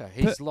absolute shocker.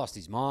 He's lost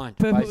his mind,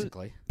 Purple-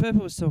 basically.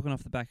 Purple was talking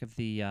off the back of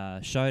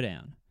the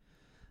showdown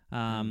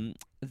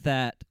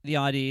that the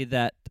idea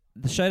that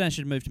the showdown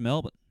should move to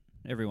Melbourne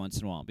every once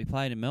in a while, be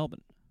played in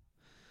Melbourne.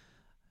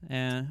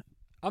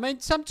 I mean,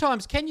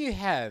 sometimes can you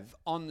have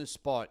on the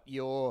spot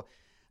your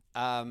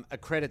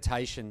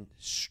accreditation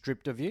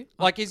stripped of you?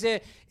 Like, is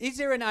there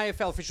an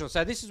AFL official?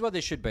 So this is what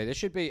there should be. There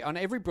should be on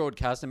every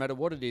broadcast, no matter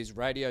what it is,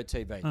 radio,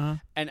 TV,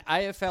 an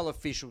AFL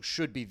official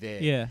should be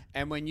there. Yeah.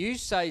 And when you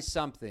say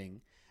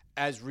something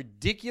as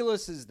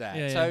ridiculous as that,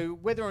 Yeah, so yeah.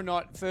 whether or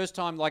not first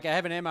time, like I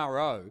have an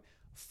MRO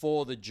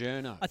for the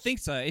journos. I think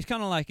so. It's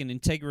kind of like an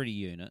integrity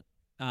unit.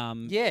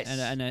 Yes.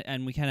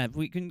 And we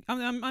can.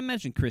 I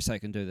imagine Chriso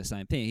can do the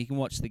same thing. He can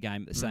watch the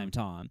game at the same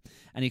time,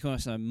 and he can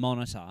also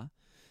monitor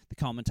the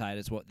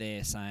commentators, what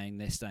they're saying,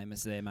 their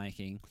statements they're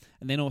making,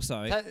 and then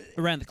also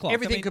around the clock.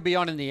 Everything could be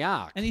on in the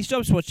arc. And his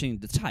job's watching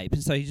the tape,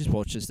 and so he just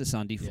watches the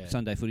Sunday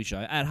footy show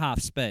at half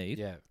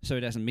speed, so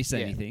he doesn't miss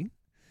anything.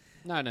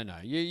 No.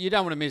 You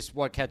don't want to miss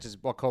what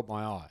caught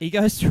my eye. He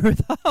goes through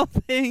the whole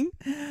thing.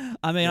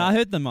 I mean, I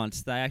heard them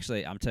once. They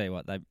actually, I'm telling you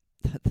what,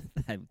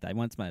 they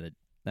once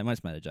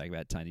made a joke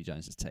about Tony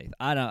Jones's teeth.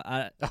 Get out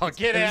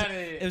of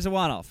here. It was a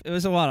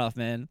one-off.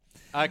 Man.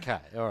 Okay,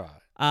 all right.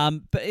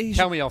 But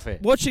tell me off here.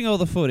 Watching all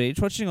the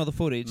footage,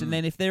 and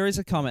then if there is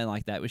a comment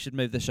like that, we should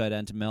move the show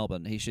down to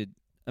Melbourne. He should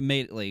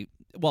immediately.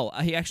 Well,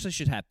 he actually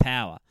should have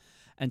power,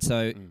 and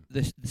so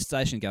the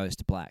station goes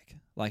to black.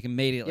 Like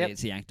immediately,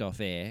 it's yanked off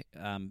air.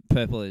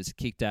 Purple is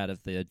kicked out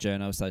of the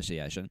Journo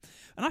Association,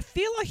 and I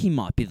feel like he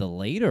might be the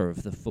leader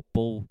of the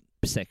football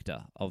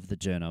sector of the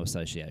Journo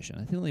Association.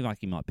 I feel like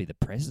he might be the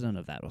president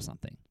of that or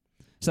something.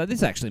 So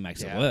this actually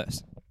makes it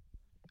worse.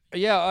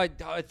 Yeah,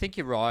 I think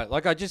you're right.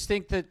 Like, I just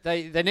think that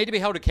they need to be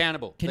held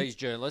accountable, these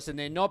journalists, and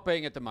they're not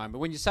being at the moment.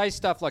 When you say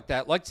stuff like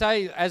that, like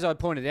say, as I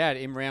pointed out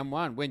in round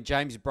one, when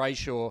James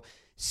Brayshaw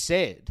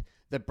said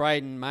that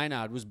Braden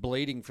Maynard was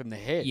bleeding from the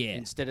head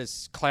instead of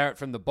claret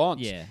from the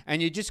bonds. Yeah.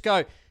 And you just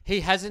go,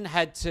 he hasn't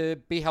had to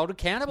be held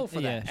accountable for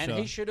that. Yeah, and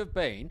he should have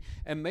been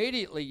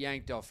immediately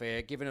yanked off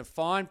air, given a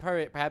fine,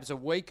 perhaps a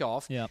week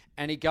off,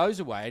 and he goes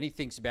away and he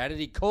thinks about it.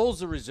 He calls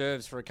the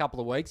reserves for a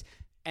couple of weeks,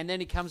 and then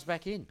he comes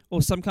back in.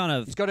 Or some kind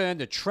of... He's got to earn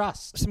the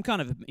trust. Some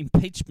kind of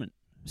impeachment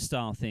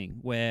style thing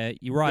where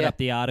you write up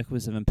the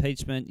articles of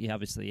impeachment. You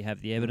obviously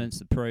have the evidence,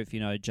 the proof.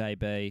 You know,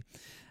 JB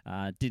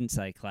didn't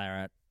say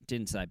claret,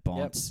 didn't say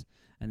bonds.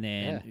 And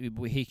then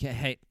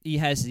he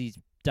has his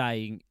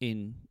day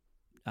in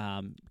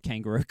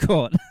kangaroo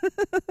court.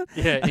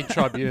 In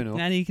tribunal.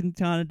 And he can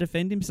kind of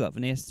defend himself.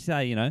 And he has to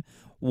say, you know,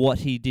 what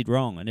he did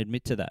wrong and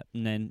admit to that.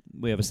 And then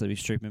we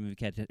strip him of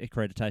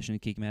accreditation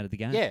and kick him out of the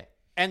game. Yeah.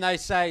 And they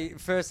say,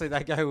 firstly,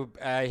 they go,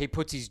 he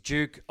puts his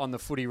Duke on the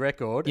footy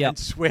record and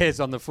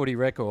swears on the footy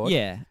record.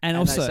 Yeah. And they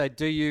also... say,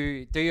 do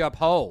you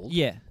uphold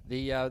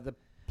the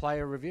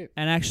player review?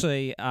 And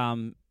actually...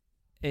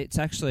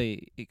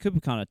 it could be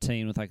kind of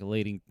teamed with like a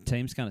leading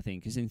teams kind of thing,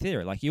 because in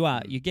theory, like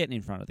you're getting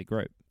in front of the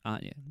group,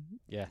 aren't you?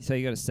 Yeah. So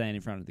you got to stand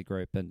in front of the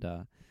group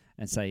and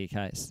say your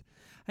case.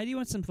 Hey, do you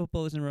want some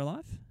footballers in real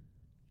life?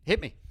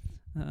 Hit me.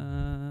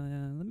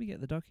 Let me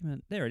get the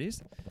document. There it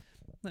is.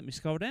 Let me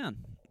scroll down.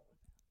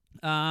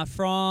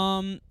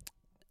 From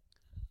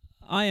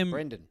I am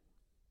Brendan.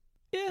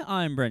 Yeah,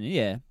 I am Brendan.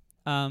 Yeah.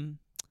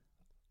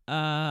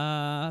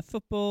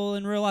 Football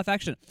and real life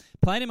action.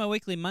 Played in my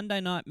weekly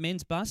Monday night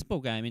men's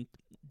basketball game in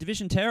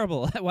Division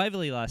Terrible at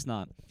Waverley last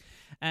night.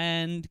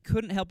 And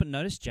couldn't help but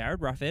notice Jared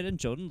Ruffhead and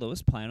Jordan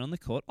Lewis playing on the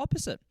court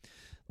opposite.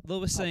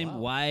 Lewis seemed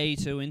way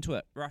too into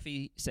it.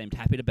 Ruffy seemed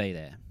happy to be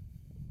there.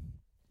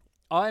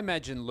 I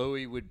imagine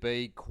Louis would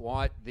be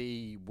quite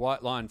the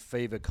white line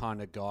fever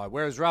kind of guy.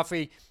 Whereas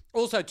Ruffy,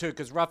 also too,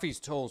 because Ruffy's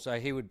tall, so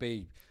he would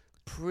be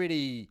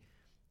pretty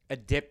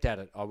adept at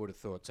it, I would have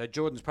thought. So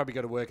Jordan's probably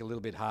got to work a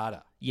little bit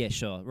harder. Yeah,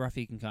 sure.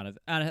 Ruffy can kind of...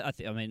 I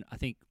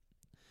think...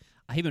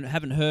 I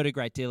haven't heard a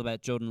great deal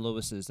about Jordan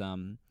Lewis's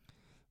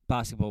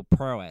basketball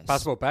prowess.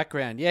 Basketball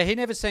background. Yeah, he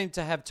never seemed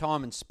to have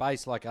time and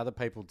space like other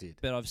people did.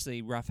 But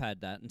obviously Ruff had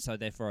that, and so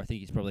therefore I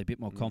think he's probably a bit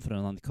more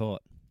confident on the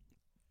court.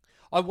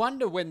 I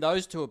wonder when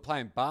those two are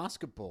playing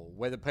basketball,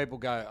 whether people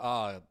go,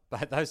 "Oh,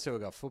 but those two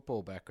have got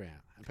football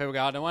background," and people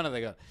go, "Oh, no wonder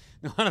they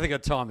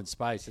got time and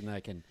space, and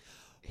they can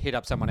hit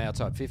up someone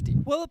outside 50."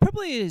 Well, it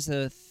probably is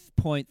a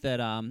point that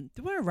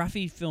did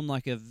Ruffy film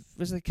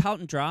was it a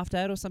Carlton draft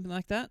ad or something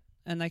like that?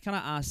 And they kind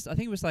of asked, I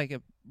think it was like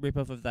a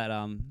rip-off of that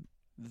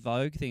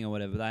Vogue thing or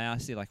whatever. They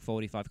asked you like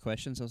 45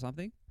 questions or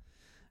something,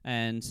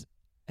 and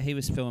he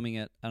was filming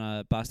it on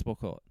a basketball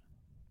court.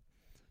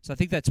 So I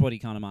think that's what he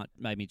kind of might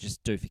maybe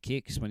just do for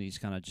kicks when he's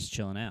kind of just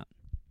chilling out.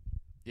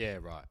 Yeah,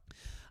 right.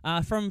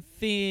 From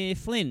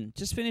Flynn,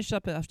 just finished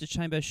up after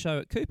Chamber's show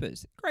at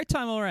Cooper's. Great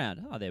time all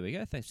around. Oh, there we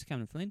go. Thanks for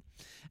coming, Flynn.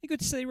 And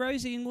good to see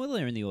Rosie and Willa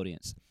in the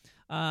audience.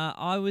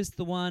 I was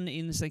the one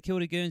in the St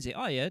Kilda Guernsey.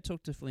 Oh, yeah,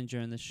 talked to Flynn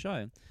during the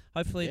show.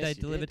 Hopefully they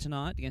deliver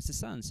tonight against the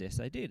Suns. Yes,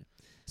 they did.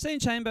 Seeing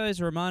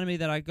Chambers reminded me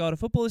that I got a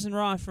Football Isn't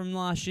Right from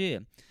last year.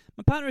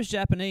 My partner is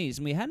Japanese,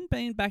 and we hadn't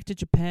been back to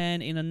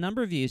Japan in a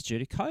number of years due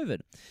to COVID.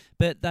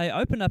 But they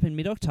opened up in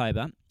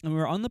mid-October, and we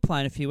were on the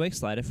plane a few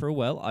weeks later for a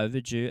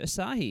well-overdue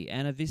Asahi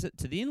and a visit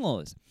to the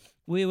in-laws.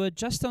 We were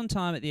just on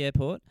time at the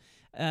airport,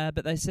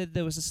 but they said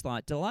there was a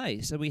slight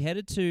delay. So we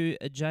headed to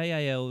a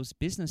JAL's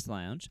business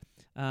lounge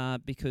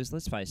because,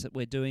 let's face it,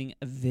 we're doing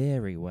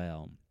very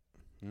well.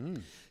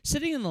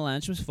 Sitting in the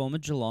lounge was former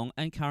Geelong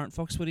and current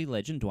Fox Footy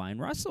legend Dwayne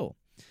Russell.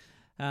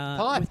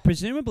 With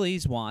presumably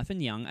his wife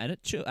and young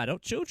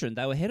adult children.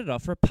 They were headed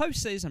off for a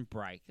post-season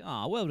break.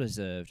 Well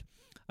deserved.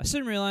 I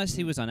soon realised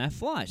he was on our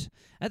flight.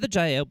 At the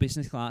JAL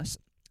business class,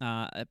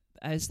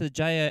 as the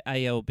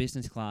JAL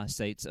business class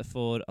seats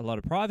afford a lot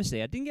of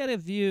privacy, I didn't get a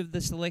view of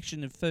the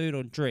selection of food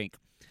or drink,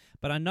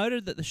 but I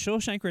noted that the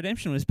Shawshank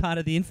Redemption was part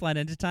of the in-flight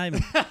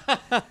entertainment.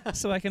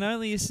 So I can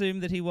only assume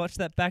that he watched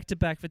that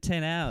back-to-back for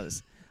 10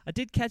 hours. I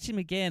did catch him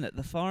again at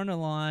the foreigner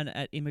line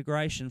at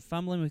immigration,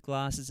 fumbling with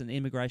glasses and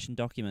immigration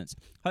documents.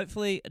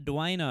 Hopefully,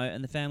 Dwayno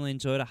and the family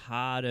enjoyed a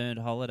hard-earned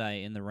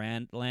holiday in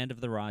the land of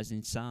the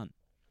rising sun.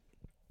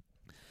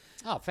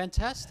 Oh,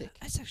 fantastic.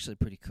 That's actually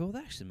pretty cool.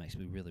 That actually makes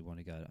me really want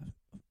to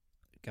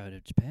go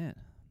to Japan.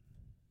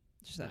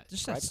 Just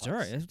that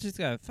story. Place. Just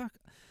go, fuck.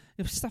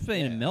 If stuff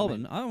being in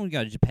Melbourne, I want to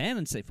go to Japan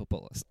and see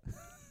footballers.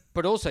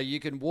 But also,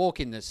 you can walk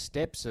in the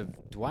steps of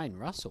Dwayne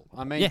Russell.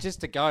 I mean, just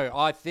to go,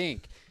 I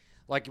think...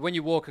 Like when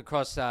you walk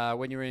across,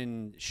 when you're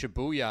in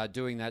Shibuya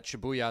doing that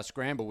Shibuya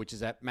Scramble, which is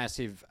that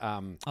massive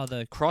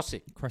the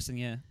crossing. Crossing,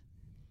 yeah.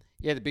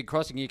 Yeah, the big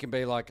crossing. You can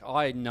be like,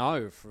 I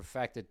know for a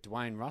fact that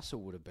Dwayne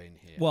Russell would have been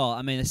here. Well,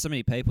 I mean, there's so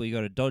many people. You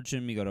got to dodge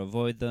them. You got to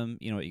avoid them.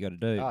 You know what you got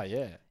to do. Oh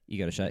yeah. You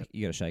got to shake.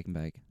 You got to shake and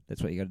bake.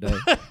 That's what you got to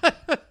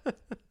do.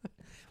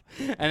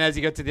 And as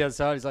he got to the other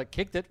side, he's like,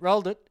 kicked it,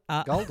 rolled it,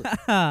 golden.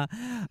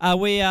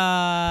 We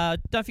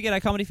don't forget our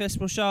comedy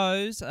festival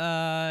shows.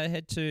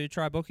 Head to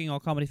trybooking or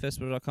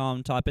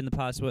comedyfestival.com. Type in the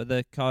password,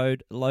 the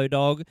code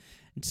LOWDOG,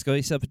 and score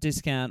yourself a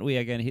discount. We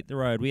are going to hit the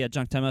road. We are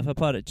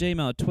JunkTimeUpPod at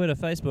Gmail, Twitter,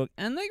 Facebook,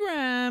 and the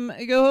Gram.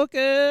 Go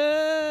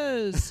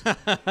Hookers!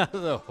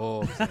 The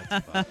Hawks.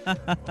 That's fun.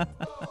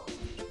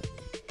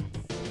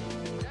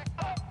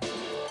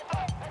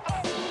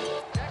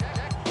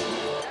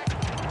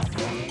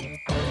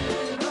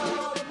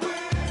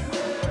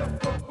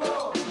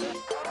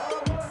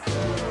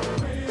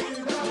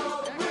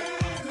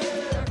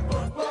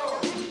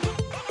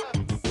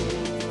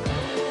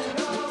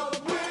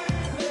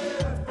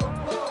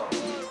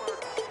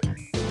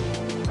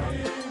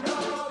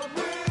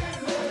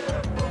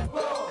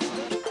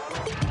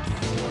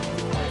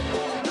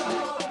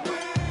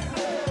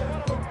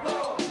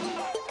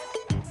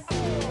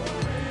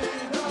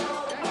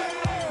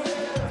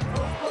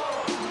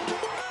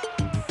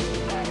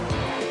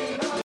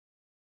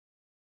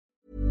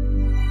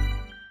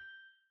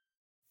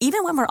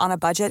 Even when we're on a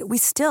budget, we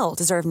still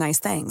deserve nice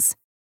things.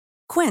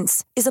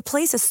 Quince is a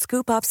place to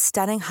scoop up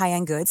stunning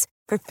high-end goods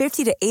for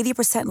 50 to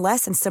 80%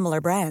 less than similar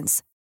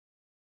brands.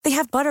 They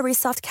have buttery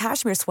soft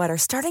cashmere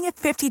sweaters starting at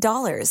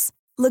 $50,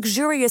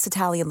 luxurious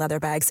Italian leather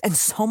bags, and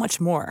so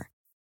much more.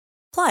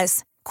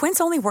 Plus,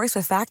 Quince only works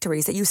with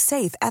factories that use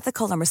safe,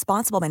 ethical, and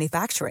responsible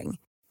manufacturing.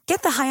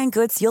 Get the high-end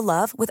goods you'll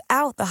love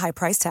without the high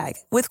price tag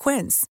with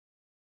Quince.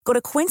 Go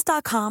to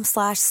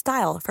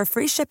quince.com/style for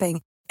free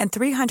shipping and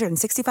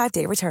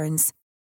 365-day returns.